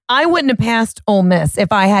 I wouldn't have passed Ole Miss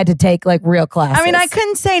if I had to take like real classes. I mean, I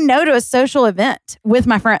couldn't say no to a social event with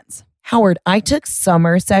my friends. Howard, I took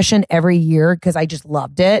summer session every year because I just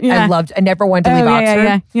loved it. Yeah. I never wanted to leave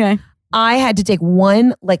Oxford. Yeah. I had to take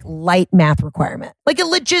one like light math requirement, like a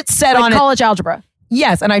legit set like on college algebra.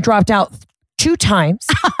 Yes. And I dropped out 2 times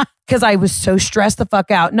because I was so stressed the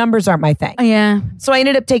fuck out. Numbers aren't my thing. Yeah. So I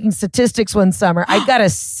ended up taking statistics one summer. I got a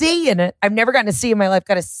C in it. I've never gotten a C in my life,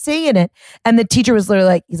 got a C in it. And the teacher was literally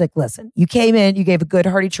like, he's like, listen, you came in, you gave a good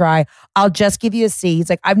hearty try. I'll just give you a C. He's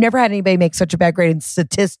like, I've never had anybody make such a bad grade in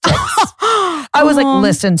statistics. I was like,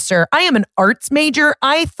 listen, sir, I am an arts major.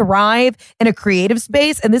 I thrive in a creative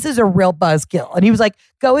space, and this is a real buzzkill. And he was like,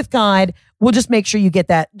 go with God. We'll just make sure you get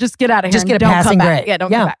that. Just get out of here. Just get a don't passing come back. grade. Yeah, don't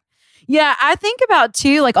come back. Yeah, I think about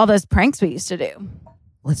too, like all those pranks we used to do.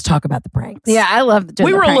 Let's talk about the pranks. Yeah, I love doing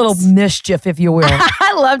We the were pranks. a little mischief, if you will.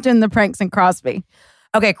 I love doing the pranks in Crosby.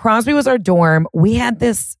 Okay, Crosby was our dorm. We had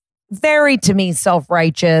this very, to me,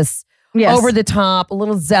 self-righteous, Yes. over the top, a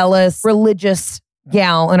little zealous, religious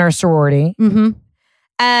gal in our sorority. Mm-hmm.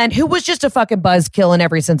 And who was just a fucking buzzkill in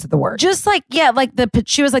every sense of the word. Just like,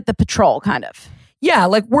 she was like the patrol kind of. Yeah,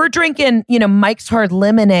 like we're drinking, Mike's Hard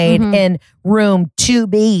Lemonade in room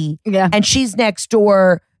 2B. Yeah. And she's next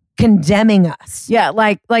door condemning us. Yeah,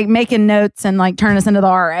 like making notes and like turn us into the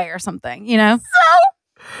RA or something, So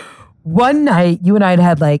one night, you and I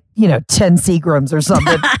had 10 Seagrams or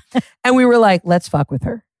something. And we were like, let's fuck with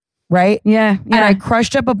her. Right? Yeah. And I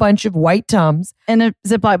crushed up a bunch of white Tums. In a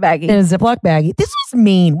Ziploc baggie. This was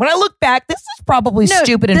mean. When I look back, this is probably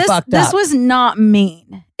stupid and fucked up. This was not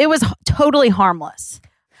mean. It was totally harmless.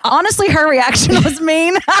 Honestly, her reaction was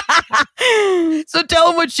mean. So tell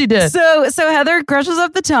them what she did. So Heather crushes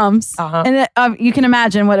up the Tums. And you can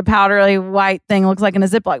imagine what a powdery white thing looks like in a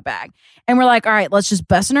Ziploc bag. And we're like, all right, let's just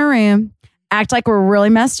bust in her room, act like we're really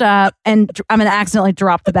messed up, and I'm going to accidentally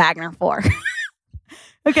drop the bag on her floor.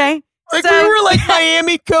 Okay. Like we were like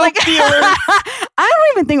Miami Coke dealers. I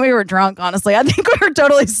don't even think we were drunk, honestly. I think we were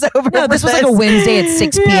totally sober. No, this was like a Wednesday at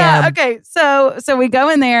 6 p.m. Yeah, okay. So we go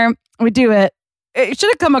in there, we do it. It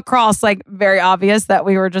should have come across like very obvious that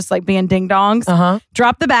we were just like being ding dongs.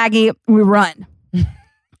 Drop the baggie, we run.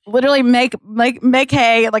 Literally make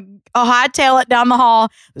hay, like hightail it down the hall,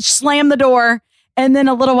 slam the door, and then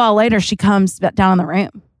a little while later she comes down in the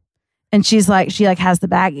room, and she has the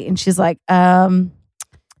baggie, and she's like,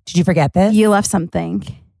 did you forget this? You left something.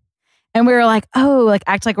 And we were like, oh, like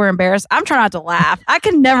act like we're embarrassed. I'm trying not to laugh. I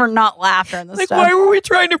can never not laugh during this stuff. Why were we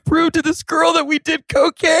trying to prove to this girl that we did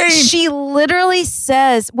cocaine? She literally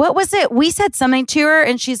says, what was it? We said something to her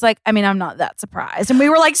and she's like, I mean, I'm not that surprised. And we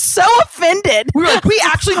were like so offended. We were like, we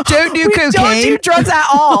actually don't do cocaine. We don't do drugs at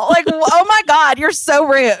all. Like, oh my God, you're so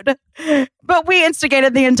rude. But we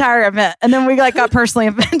instigated the entire event. And then we got personally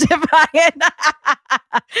offended by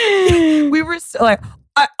it. We were so like,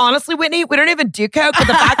 honestly, Whitney, we don't even do coke, but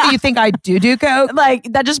the fact that you think I do coke,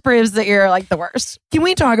 that just proves that you're like the worst. Can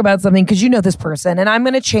we talk about something? Because you know this person, and I'm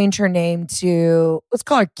going to change her name to, let's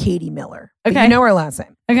call her Katie Miller. Okay. You know her last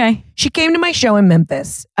name. Okay. She came to my show in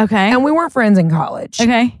Memphis. Okay. And we weren't friends in college.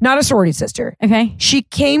 Okay. Not a sorority sister. Okay. She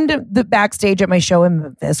came to the backstage at my show in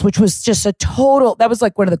Memphis, which was just that was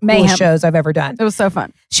like one of the coolest Mayhem. shows I've ever done. It was so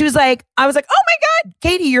fun. She was like, I was like, oh my God,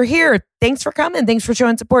 Katie, you're here. Thanks for coming. Thanks for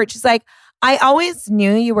showing support. She's like, I always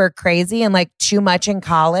knew you were crazy and like too much in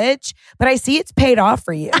college, but I see it's paid off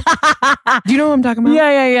for you. Do you know what I'm talking about?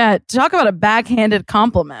 Yeah. Talk about a backhanded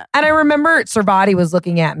compliment. And I remember Servati was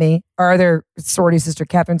looking at me, our other sorority sister,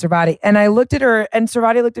 Catherine Servati. And I looked at her and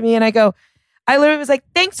Servati looked at me and I literally was like,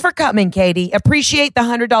 thanks for coming, Katie. Appreciate the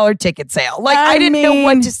 $100 ticket sale. Like, I didn't know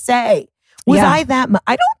what to say. Was I that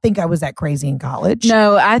I don't think I was that crazy in college.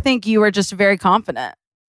 No, I think you were just very confident.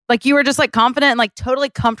 Like you were just like confident and like totally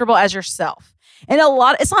comfortable as yourself. And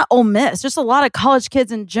it's not Ole Miss, just a lot of college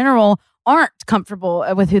kids in general aren't comfortable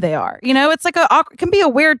with who they are. It's like it can be a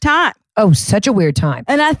weird time. Oh, such a weird time.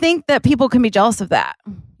 And I think that people can be jealous of that,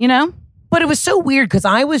 But it was so weird because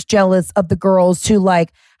I was jealous of the girls who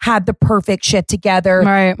like had the perfect shit together.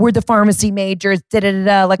 Right. Were the pharmacy majors,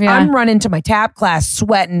 Like I'm running to my tap class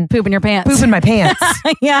sweating. Pooping your pants. Pooping my pants.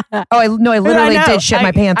 Yeah. Oh, I literally did shit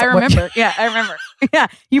my pants. I remember. Yeah, I remember. Yeah.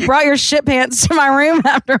 You brought your shit pants to my room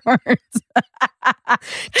afterwards.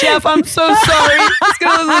 Jeff, I'm so sorry.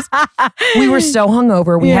 We were so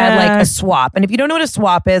hungover. We had like a swap. And if you don't know what a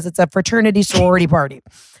swap is, it's a fraternity sorority party.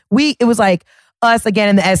 It was like us again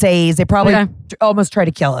in the SAEs. They probably almost tried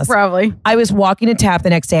to kill us. Probably. I was walking to tap the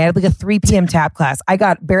next day. I had like a 3 p.m. tap class. I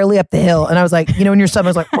got barely up the hill and I was like, when your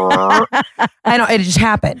stomach was like, I know, it just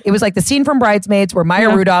happened. It was like the scene from Bridesmaids where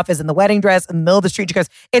Maya Rudolph is in the wedding dress in the middle of the street. She goes,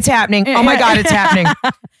 it's happening. Oh my God, it's happening.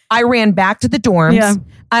 I ran back to the dorms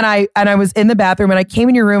and I was in the bathroom and I came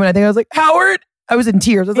in your room and I think I was like, Howard, I was in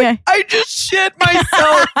tears. I was like, I just shit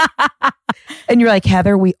myself. And you're like,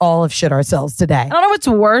 Heather, we all have shit ourselves today. I don't know what's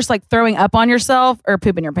worse, like throwing up on yourself or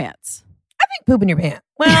pooping your pants. I think pooping your pants.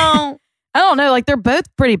 Well, I don't know. Like they're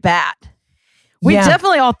both pretty bad. We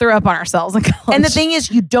definitely all threw up on ourselves in college. And the thing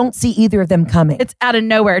is, you don't see either of them coming. It's out of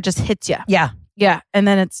nowhere. It just hits you. Yeah. Yeah. And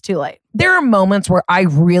then it's too late. There are moments where I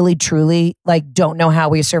really, truly don't know how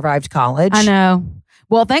we survived college. I know.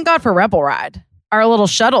 Well, thank God for Rebel Ride. Our little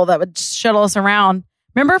shuttle that would shuttle us around.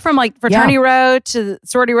 Remember from like Fraternity Road to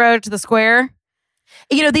Sorority Road to the square?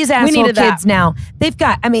 These asshole kids now, they've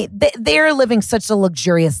got, they're living such a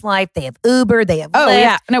luxurious life. They have Uber, they have Lyft. Oh,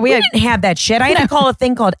 yeah. No, we didn't have that shit. I had to call a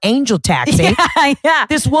thing called Angel Taxi. Yeah.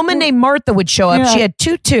 This woman named Martha would show up. She had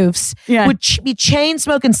 2 toofs, would be chain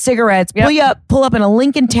smoking cigarettes, pull up in a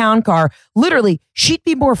Lincoln Town car. Literally, she'd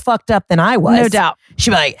be more fucked up than I was. No doubt. She'd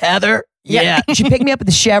be like, Heather, Yeah. She'd pick me up at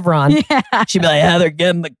the Chevron. Yeah. She'd be like, Heather, get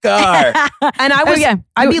in the car. And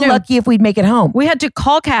I'd be lucky if we'd make it home. We had to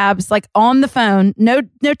call cabs like on the phone, no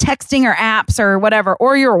texting or apps or whatever,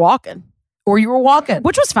 or you were walking.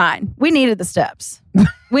 Which was fine. We needed the steps.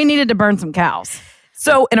 We needed to burn some cows.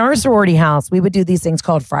 So in our sorority house, we would do these things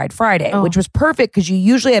called Fried Friday, which was perfect because you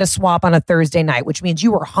usually had a swap on a Thursday night, which means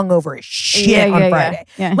you were hungover as shit on Friday.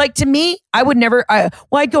 Yeah. Like to me, I would never,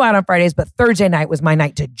 I'd go out on Fridays, but Thursday night was my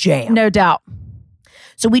night to jam. No doubt.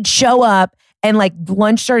 So we'd show up and like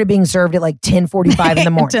lunch started being served at like 10:45 in the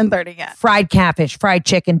morning. 10:30, yeah. Fried catfish, fried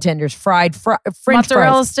chicken tenders, fried French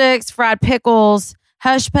mozzarella fries. sticks, fried pickles,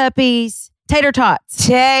 hush puppies, tater tots.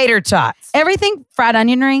 Everything fried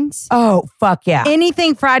onion rings. Oh, fuck yeah.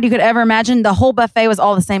 Anything fried you could ever imagine. The whole buffet was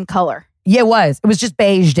all the same color. Yeah, it was. It was just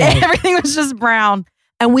beige day. Everything was just brown.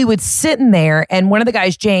 And we would sit in there, and one of the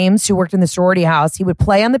guys, James, who worked in the sorority house, he would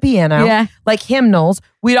play on the piano, like hymnals.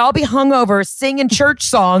 We'd all be hungover, singing church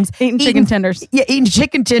songs. Eating chicken tenders. Yeah, eating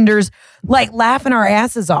chicken tenders, like laughing our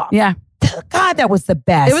asses off. Yeah. God, that was the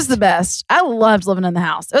best. It was the best. I loved living in the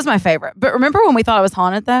house. It was my favorite. But remember when we thought it was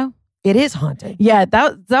haunted, though? It is haunted. Yeah,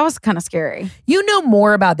 that was kind of scary. You know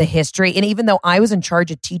more about the history. And even though I was in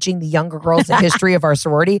charge of teaching the younger girls the history of our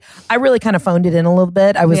sorority, I really kind of phoned it in a little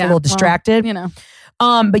bit. I was a little distracted. Well, you know.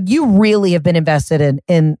 But you really have been invested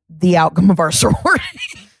in the outcome of our sorority.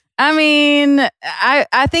 I mean,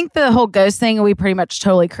 I think the whole ghost thing we pretty much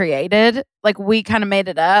totally created. Like we kind of made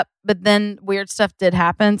it up, but then weird stuff did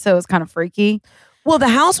happen. So it was kind of freaky. Well, the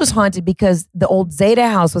house was haunted because the old Zeta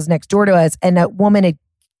house was next door to us and a woman had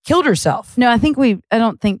killed herself. No, I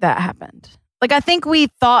don't think that happened. Like, I think we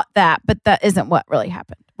thought that, but that isn't what really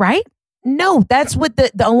happened, right? No, that's what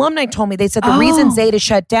the alumni told me. They said the reason Zeta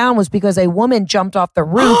shut down was because a woman jumped off the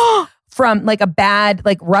roof from like a bad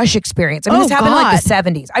like rush experience. I mean, this happened in like the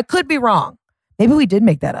 70s. I could be wrong. Maybe we did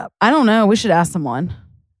make that up. I don't know. We should ask someone.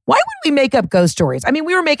 Why would we make up ghost stories? I mean,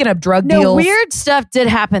 we were making up drug deals. No, weird stuff did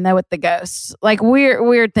happen though with the ghosts. Like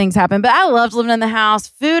weird things happened. But I loved living in the house.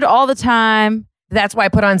 Food all the time. That's why I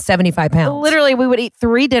put on 75 pounds. Literally, we would eat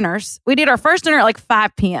 3 dinners. We'd eat our first dinner at like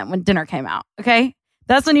 5 p.m. when dinner came out. Okay,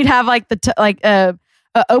 that's when you'd have like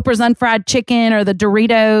Oprah's unfried chicken or the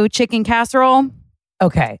Dorito chicken casserole.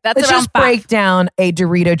 Okay, Let's just break down a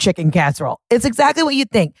Dorito chicken casserole. It's exactly what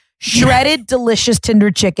you'd think. Shredded, delicious,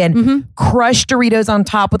 tender chicken, crushed Doritos on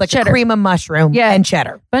top with like a cream of mushroom and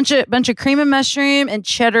cheddar. Bunch of cream of mushroom and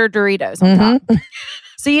cheddar Doritos on top.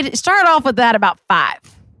 So you start off with that about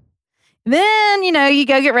 5. Then, you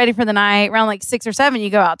go get ready for the night. Around like 6 or 7,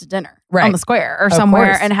 you go out to dinner on the square or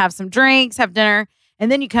somewhere and have some drinks, have dinner.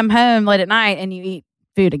 And then you come home late at night and you eat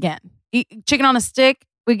food again. Eat chicken on a stick.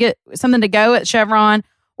 We get something to go at Chevron,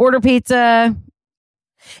 order pizza.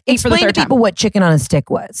 Explain to people what chicken on a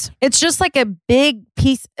stick was. It's just like a big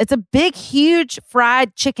piece. It's a big, huge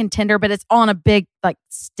fried chicken tender, but it's on a big like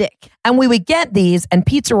stick. And we would get these and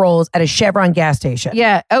pizza rolls at a Chevron gas station.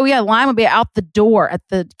 Yeah. Oh yeah. Line would be out the door at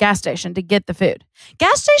the gas station to get the food.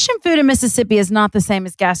 Gas station food in Mississippi is not the same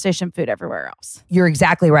as gas station food everywhere else. You're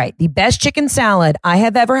exactly right. The best chicken salad I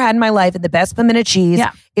have ever had in my life and the best pimento cheese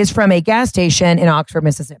is from a gas station in Oxford,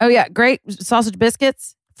 Mississippi. Oh yeah. Great sausage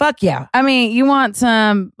biscuits. Fuck yeah. I mean, you want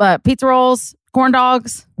some pizza rolls, corn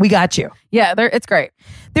dogs? We got you. Yeah, it's great.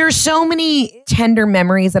 There's so many tender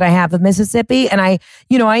memories that I have of Mississippi. And I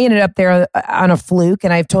ended up there on a fluke,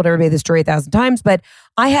 and I've told everybody this story 1,000 times, but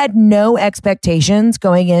I had no expectations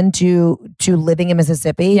going into living in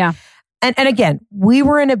Mississippi. Yeah. And again, we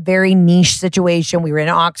were in a very niche situation. We were in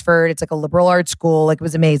Oxford. It's like a liberal arts school. Like, it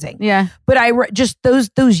was amazing. Yeah. But just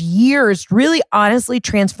those years really honestly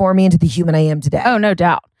transformed me into the human I am today. Oh, no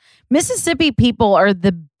doubt. Mississippi people are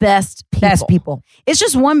the best people. Best people. It's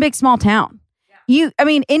just one big small town. Yeah.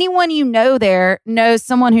 Anyone you know there knows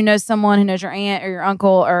someone who knows someone who knows your aunt or your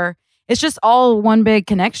uncle, or it's just all one big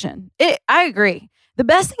connection. I agree. The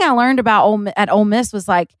best thing I learned about at Ole Miss was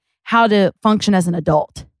like how to function as an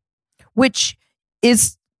adult. Which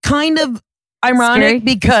is kind of ironic Scary.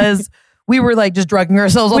 Because we were like just drugging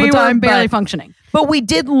ourselves all the time. We were barely functioning. But we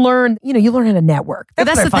did learn, you learn how to network. That's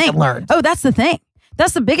what I fucking learned. Oh, that's the thing.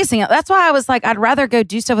 That's the biggest thing. That's why I was like, I'd rather go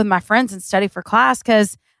do stuff with my friends and study for class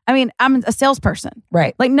because, I'm a salesperson.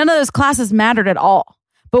 Right. Like none of those classes mattered at all.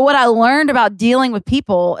 But what I learned about dealing with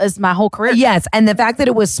people is my whole career. Yes. And the fact that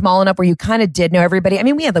it was small enough where you kind of did know everybody.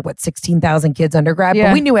 We had 16,000 kids undergrad,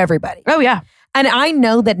 but we knew everybody. Oh, yeah. And I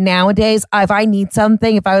know that nowadays, if I need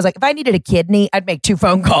something, if I needed a kidney, I'd make 2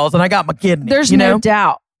 phone calls and I got my kidney. There's no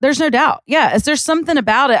doubt. There's no doubt. Yeah. There's something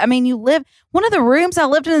about it. One of the rooms I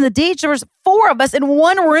lived in the Deej, there was 4 of us in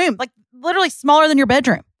one room, like literally smaller than your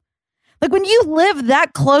bedroom. Like when you live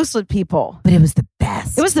that close with people. But it was the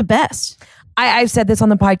best. It was the best. I've said this on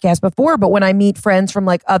the podcast before, but when I meet friends from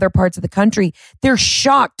like other parts of the country, they're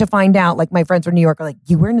shocked to find out, like my friends from New York are like,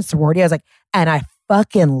 you were in a sorority? I was like, and I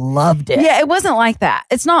fucking loved it. Yeah, it wasn't like that.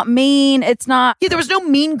 It's not mean. It's not. Yeah, there was no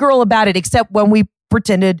mean girl about it except when we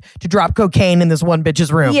pretended to drop cocaine in this one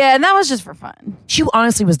bitch's room. Yeah, and that was just for fun. She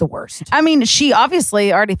honestly was the worst. I mean, she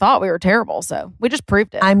obviously already thought we were terrible, so we just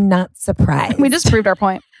proved it. I'm not surprised. We just proved our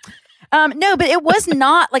point. No, but it was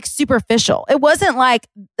not like superficial. It wasn't like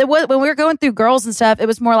it was when we were going through girls and stuff. It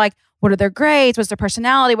was more like, what are their grades? What's their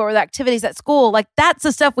personality? What were the activities at school? Like that's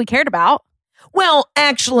the stuff we cared about. Well,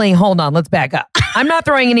 actually, hold on. Let's back up. I'm not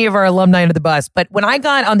throwing any of our alumni under the bus, but when I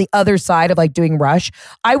got on the other side of like doing Rush,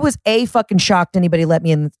 I was fucking shocked anybody let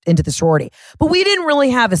me into the sorority. But we didn't really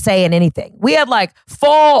have a say in anything. We had like 4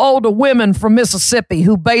 older women from Mississippi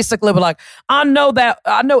who basically were like, I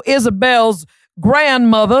know Isabel's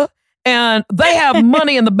grandmother, and they have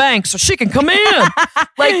money in the bank, so she can come in.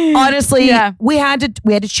 Like honestly, we had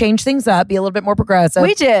to change things up, be a little bit more progressive.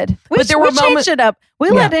 We did, but there were changed it up. We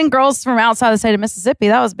let in girls from outside the state of Mississippi.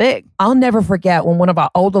 That was big. I'll never forget when one of our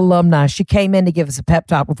old alumni, she came in to give us a pep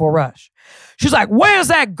talk before Rush. She's like, "Where's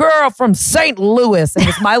that girl from St. Louis?" And it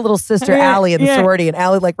was my little sister Allie in the sorority, and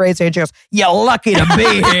Allie like raised her hand. She goes, "You're lucky to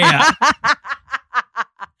be here."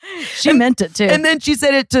 She meant it too. And then she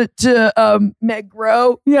said it to Meg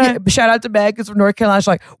Groh. Yeah. Shout out to Meg, who's from North Carolina. She's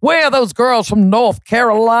like, where are those girls from North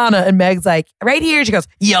Carolina? And Meg's like, right here. She goes,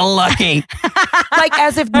 you're lucky. Like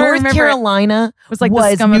as if North Carolina was like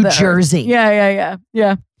New Jersey. Yeah.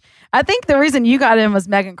 I think the reason you got in was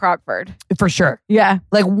Megan Crockford. For sure. Yeah.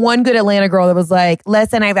 Like one good Atlanta girl that was like,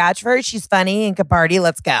 listen, I vouch for her. She's funny and can party.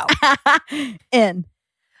 Let's go. In.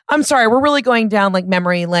 I'm sorry, we're really going down like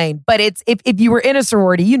memory lane, but it's if you were in a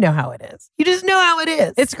sorority, you know how it is. You just know how it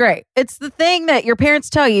is. It's great. It's the thing that your parents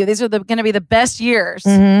tell you, these are going to be the best years.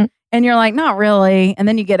 Mm-hmm. And you're like, not really. And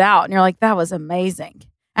then you get out and you're like, that was amazing.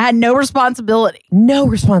 I had no responsibility. No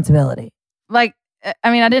responsibility. Like,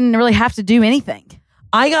 I mean, I didn't really have to do anything.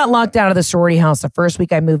 I got locked out of the sorority house the first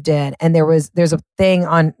week I moved in, and there's a thing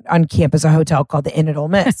on campus, a hotel called the Inn at Ole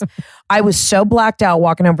Miss. I was so blacked out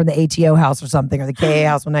walking home from the ATO house or something, or the KA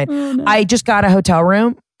house one night. Oh, no. I just got a hotel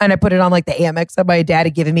room, and I put it on like the Amex that my dad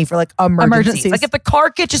had given me for like emergencies. Like if the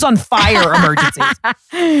car catches on fire, emergencies.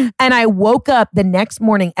 And I woke up the next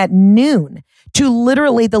morning at noon to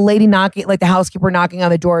literally the lady knocking, like the housekeeper knocking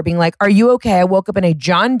on the door being like, are you okay? I woke up in a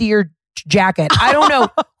John Deere jacket. I don't know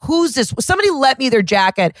who's this. Somebody let me their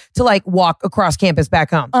jacket to like walk across campus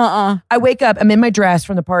back home. I wake up, I'm in my dress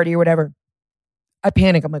from the party or whatever. I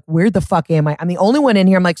panic. I'm like, where the fuck am I? I'm the only one in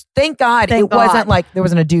here. I'm like, thank God wasn't like there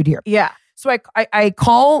wasn't a dude here. Yeah. So I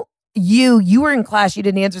call you were in class, you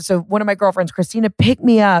didn't answer. So one of my girlfriends, Christina, picked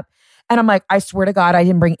me up. And I'm like, I swear to God, I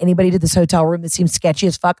didn't bring anybody to this hotel room. This seems sketchy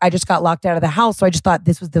as fuck. I just got locked out of the house. So I just thought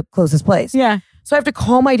this was the closest place. Yeah. So I have to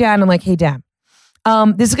call my dad and I'm like, hey, Dad.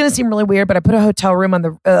 This is going to seem really weird, but I put a hotel room on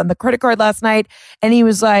the credit card last night. And he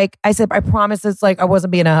was like, I said, I promise it's like I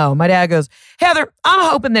wasn't being a hoe. My dad goes, Heather,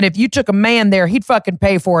 I'm hoping that if you took a man there, he'd fucking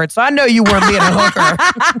pay for it. So I know you weren't being a hooker.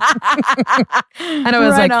 And I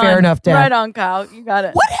was like, fair enough, Dad. Right on, Kyle. You got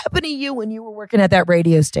it. What happened to you when you were working at that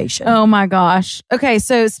radio station? Oh my gosh. Okay.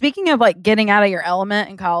 So speaking of like getting out of your element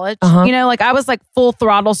in college, you know, like I was like full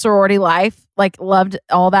throttle sorority life, like loved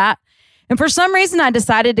all that. And for some reason, I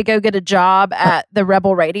decided to go get a job at the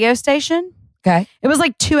Rebel radio station. Okay. It was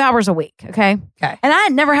like 2 hours a week. Okay. Okay. And I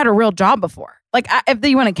had never had a real job before. Like, if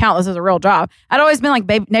you want to count this as a real job, I'd always been like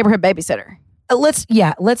neighborhood babysitter.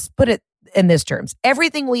 Let's put it in this terms.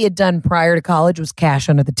 Everything we had done prior to college was cash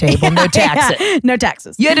under the table, no taxes. Yeah, no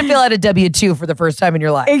taxes. You had to fill out a W-2 for the first time in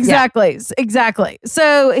your life. Exactly. Yeah. Exactly.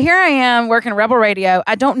 So here I am working Rebel Radio.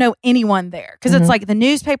 I don't know anyone there because it's like the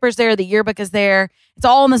newspaper's there, the yearbook is there. It's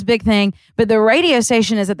all in this big thing. But the radio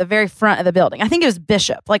station is at the very front of the building. I think it was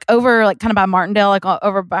Bishop, like over, like kind of by Martindale, like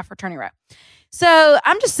over by Fraternity Row. So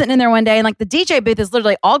I'm just sitting in there one day and like the DJ booth is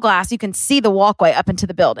literally all glass. You can see the walkway up into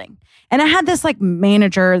the building. And I had this like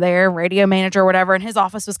manager there, radio manager or whatever, and his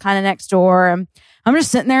office was kind of next door. And I'm just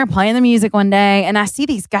sitting there playing the music one day and I see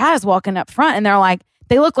these guys walking up front and they're like,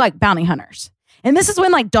 they look like bounty hunters. And this is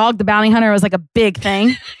when like Dog the Bounty Hunter was like a big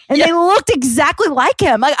thing. And they looked exactly like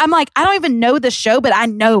him. Like I'm like, I don't even know the show, but I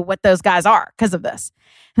know what those guys are because of this.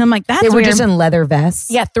 And I'm like, that's weird. They were just in leather vests?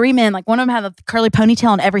 Yeah, 3 men. Like one of them had a curly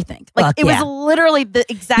ponytail and everything. Like it was literally the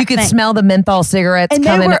exact You could thing. smell the menthol cigarettes and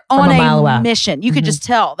coming from a mile away. Mission. You could just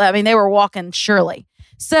tell. I mean, they were walking surely.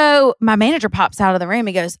 So my manager pops out of the room.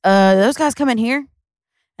 He goes, those guys come in here?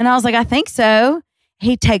 And I was like, I think so.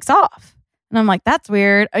 He takes off. And I'm like, that's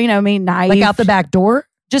weird. You know, I mean, naive. Like out the back door?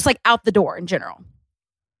 Just like out the door in general.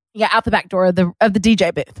 Yeah, out the back door of the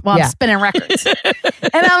DJ booth while I'm spinning records.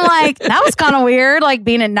 And I'm like, that was kind of weird, like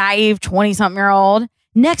being a naive 20-something-year-old.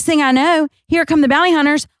 Next thing I know, here come the bounty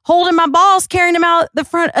hunters holding my balls, carrying them out the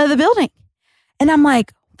front of the building. And I'm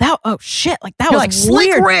like, oh shit, like that was like, Slick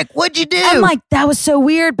weird. Rick, what'd you do? I'm like, that was so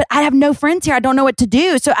weird, but I have no friends here. I don't know what to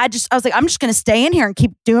do. So I was like, I'm just going to stay in here and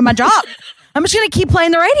keep doing my job. I'm just going to keep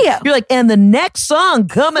playing the radio. You're like, and the next song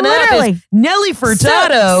coming up is Nelly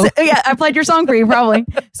Furtado. So, yeah, I played your song for you probably.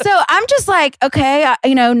 So I'm just like, okay,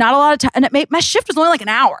 not a lot of time. And my shift was only like an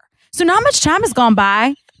hour. So not much time has gone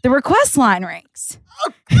by. The request line rings.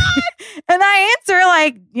 Oh, and I answer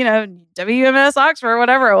like, WMS Oxford,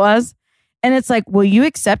 whatever it was. And it's like, will you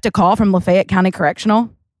accept a call from Lafayette County Correctional?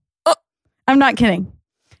 Oh, I'm not kidding.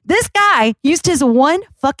 This guy used his one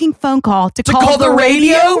fucking phone call to call the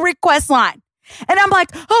radio request line. And I'm like,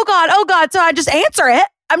 oh God. So I just answer it.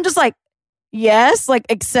 I'm just like, yes, like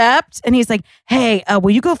accept. And he's like, hey, will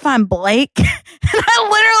you go find Blake? And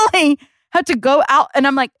I literally had to go out and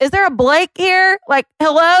I'm like, is there a Blake here? Like,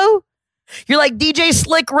 hello? You're like, DJ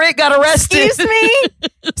Slick Rick got arrested. Excuse me?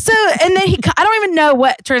 So, and then I don't even know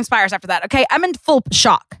what transpires after that. Okay. I'm in full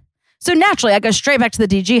shock. So naturally, I go straight back to the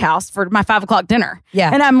DG house for my 5 o'clock dinner.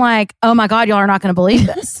 Yeah. And I'm like, oh my God, y'all are not going to believe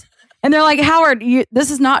this. And they're like, Howard, this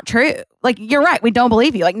is not true. Like, you're right. We don't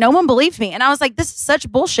believe you. Like, no one believed me. And I was like, this is such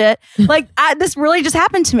bullshit. Like, this really just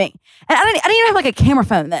happened to me. And I didn't even have like a camera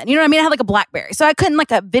phone then. You know what I mean? I had like a BlackBerry. So I couldn't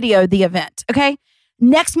like a video the event. Okay.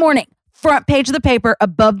 Next morning, front page of the paper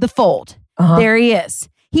above the fold. There he is.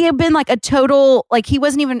 He had been like a total, like he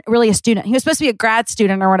wasn't even really a student. He was supposed to be a grad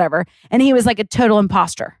student or whatever. And he was like a total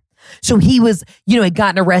imposter. So he was, had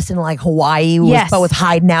gotten arrested in like Hawaii, but was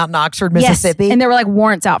hiding out in Oxford, Mississippi. Yes. And there were like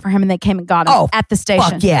warrants out for him and they came and got him at the station.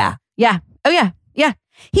 Fuck yeah. Yeah. Oh yeah. Yeah.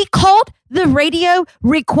 He called the radio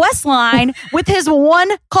request line with his one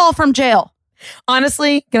call from jail.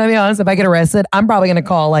 Honestly, can I be honest? If I get arrested, I'm probably going to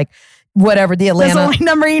call like whatever the Atlanta only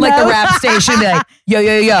number you like know. The rap station. Be like,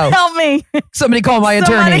 yo. Help me. Somebody call my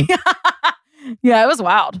attorney. Yeah, it was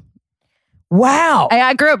wild. Wow.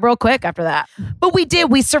 I grew up real quick after that. But we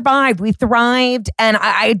did. We survived. We thrived. And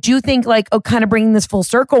I do think like, kind of bringing this full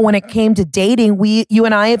circle when it came to dating, you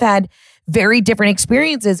and I have had very different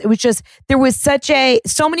experiences. It was just, there was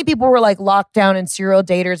so many people were like locked down and serial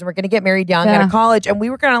daters and we're going to get married young out of college. And we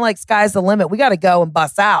were kind of like, sky's the limit. We got to go and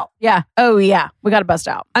bust out. Yeah. Oh yeah. We got to bust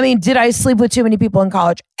out. I mean, did I sleep with too many people in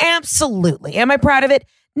college? Absolutely. Am I proud of it?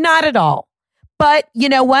 Not at all. But you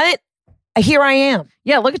know what? Here I am.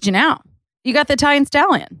 Yeah. Look at you now. You got the Italian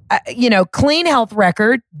stallion. Clean health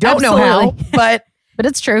record. Don't know how, but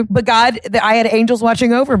it's true. But God, I had angels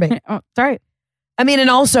watching over me. That's right. I mean, and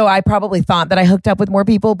also I probably thought that I hooked up with more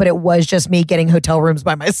people, but it was just me getting hotel rooms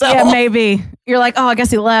by myself. Yeah, maybe. You're like, oh, I guess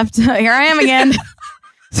he left. Here I am again.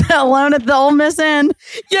 Alone at the Ole Miss Inn.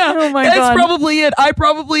 Yeah. Oh my God. God. That's probably it. I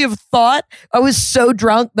probably have thought I was so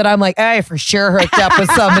drunk that I'm like, I for sure hooked up with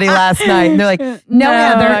somebody last night. And they're like, no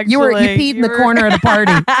Heather, actually, you peed in the corner at a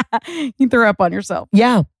party. You threw up on yourself.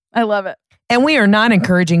 Yeah. I love it. And we are not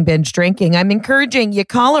encouraging binge drinking. I'm encouraging you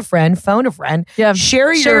call a friend, phone a friend,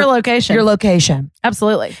 share your location. Your location.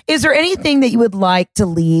 Absolutely. Is there anything that you would like to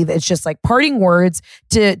leave? It's just like parting words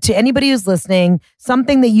to anybody who's listening,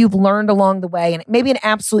 something that you've learned along the way, and maybe an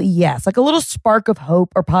absolute yes, like a little spark of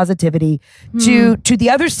hope or positivity to the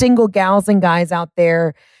other single gals and guys out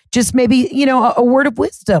there. Just maybe, a word of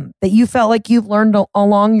wisdom that you felt like you've learned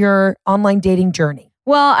along your online dating journey.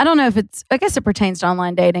 Well, I don't know if I guess it pertains to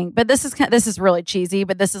online dating, but this is really cheesy,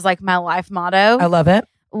 but this is like my life motto. I love it.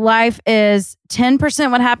 Life is 10%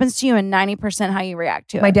 what happens to you and 90% how you react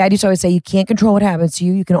to it. My dad used to always say, you can't control what happens to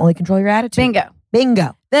you. You can only control your attitude.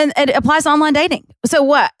 Bingo. Then it applies to online dating. So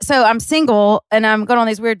what? So I'm single and I'm going on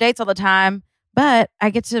these weird dates all the time, but I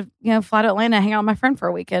get to, fly to Atlanta and hang out with my friend for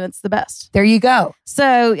a weekend. It's the best. There you go.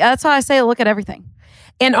 So that's how I say, look at everything.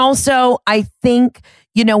 And also, I think,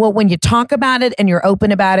 when you talk about it and you're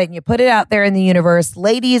open about it and you put it out there in the universe,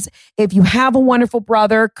 ladies, if you have a wonderful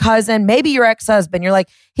brother, cousin, maybe your ex-husband, you're like,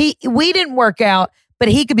 we didn't work out, but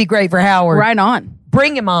he could be great for Howard. Right on.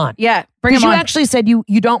 Bring him on. Yeah, bring him on. Because you actually said you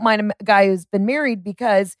don't mind a guy who's been married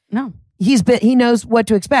because he knows what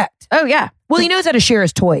to expect. Oh, yeah. Well, he knows how to share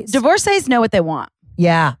his toys. Divorcees know what they want.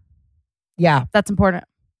 Yeah. Yeah. That's important.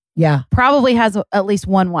 Yeah. Probably has at least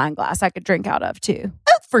one wine glass I could drink out of too.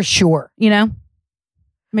 Oh, for sure.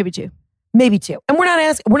 Maybe two. And we're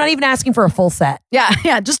not even asking for a full set.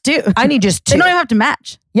 Yeah, just two. I need just two. They don't even have to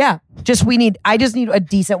match. Yeah. I just need a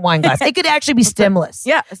decent wine glass. It could actually be stemless.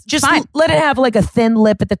 Yeah. Just let it have like a thin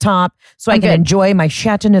lip at the top so I can enjoy my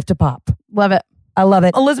Chateauneuf de Pop. Love it. I love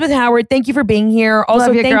it. Elizabeth Howard, thank you for being here.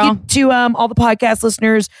 Also, thank you to all the podcast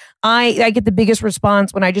listeners. I get the biggest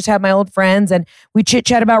response when I just have my old friends and we chit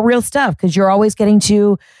chat about real stuff because you're always getting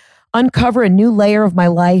to uncover a new layer of my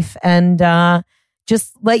life and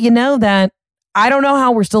just let you know that I don't know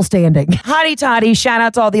how we're still standing. Hotty toddy, shout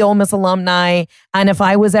out to all the Ole Miss alumni. And if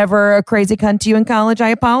I was ever a crazy cunt to you in college, I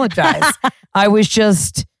apologize. I was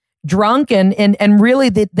just drunk and really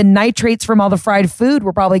the nitrates from all the fried food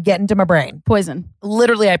were probably getting to my brain. Poison.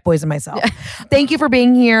 Literally, I poisoned myself. Thank you for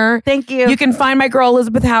being here. Thank you. You can find my girl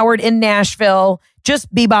Elizabeth Howard in Nashville.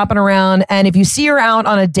 Just bebopping around. And if you see her out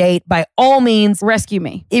on a date, by all means, rescue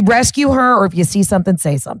me. Rescue her, or if you see something,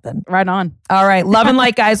 say something. Right on. All right. Love and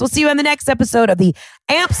light, guys. We'll see you on the next episode of the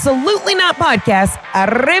Absolutely Not Podcast.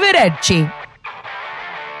 Arrivederci.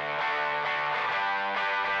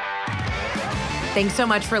 Thanks so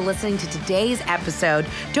much for listening to today's episode.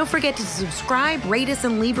 Don't forget to subscribe, rate us,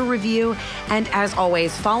 and leave a review. And as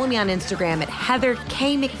always, follow me on Instagram at Heather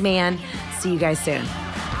K. McMahon. See you guys soon.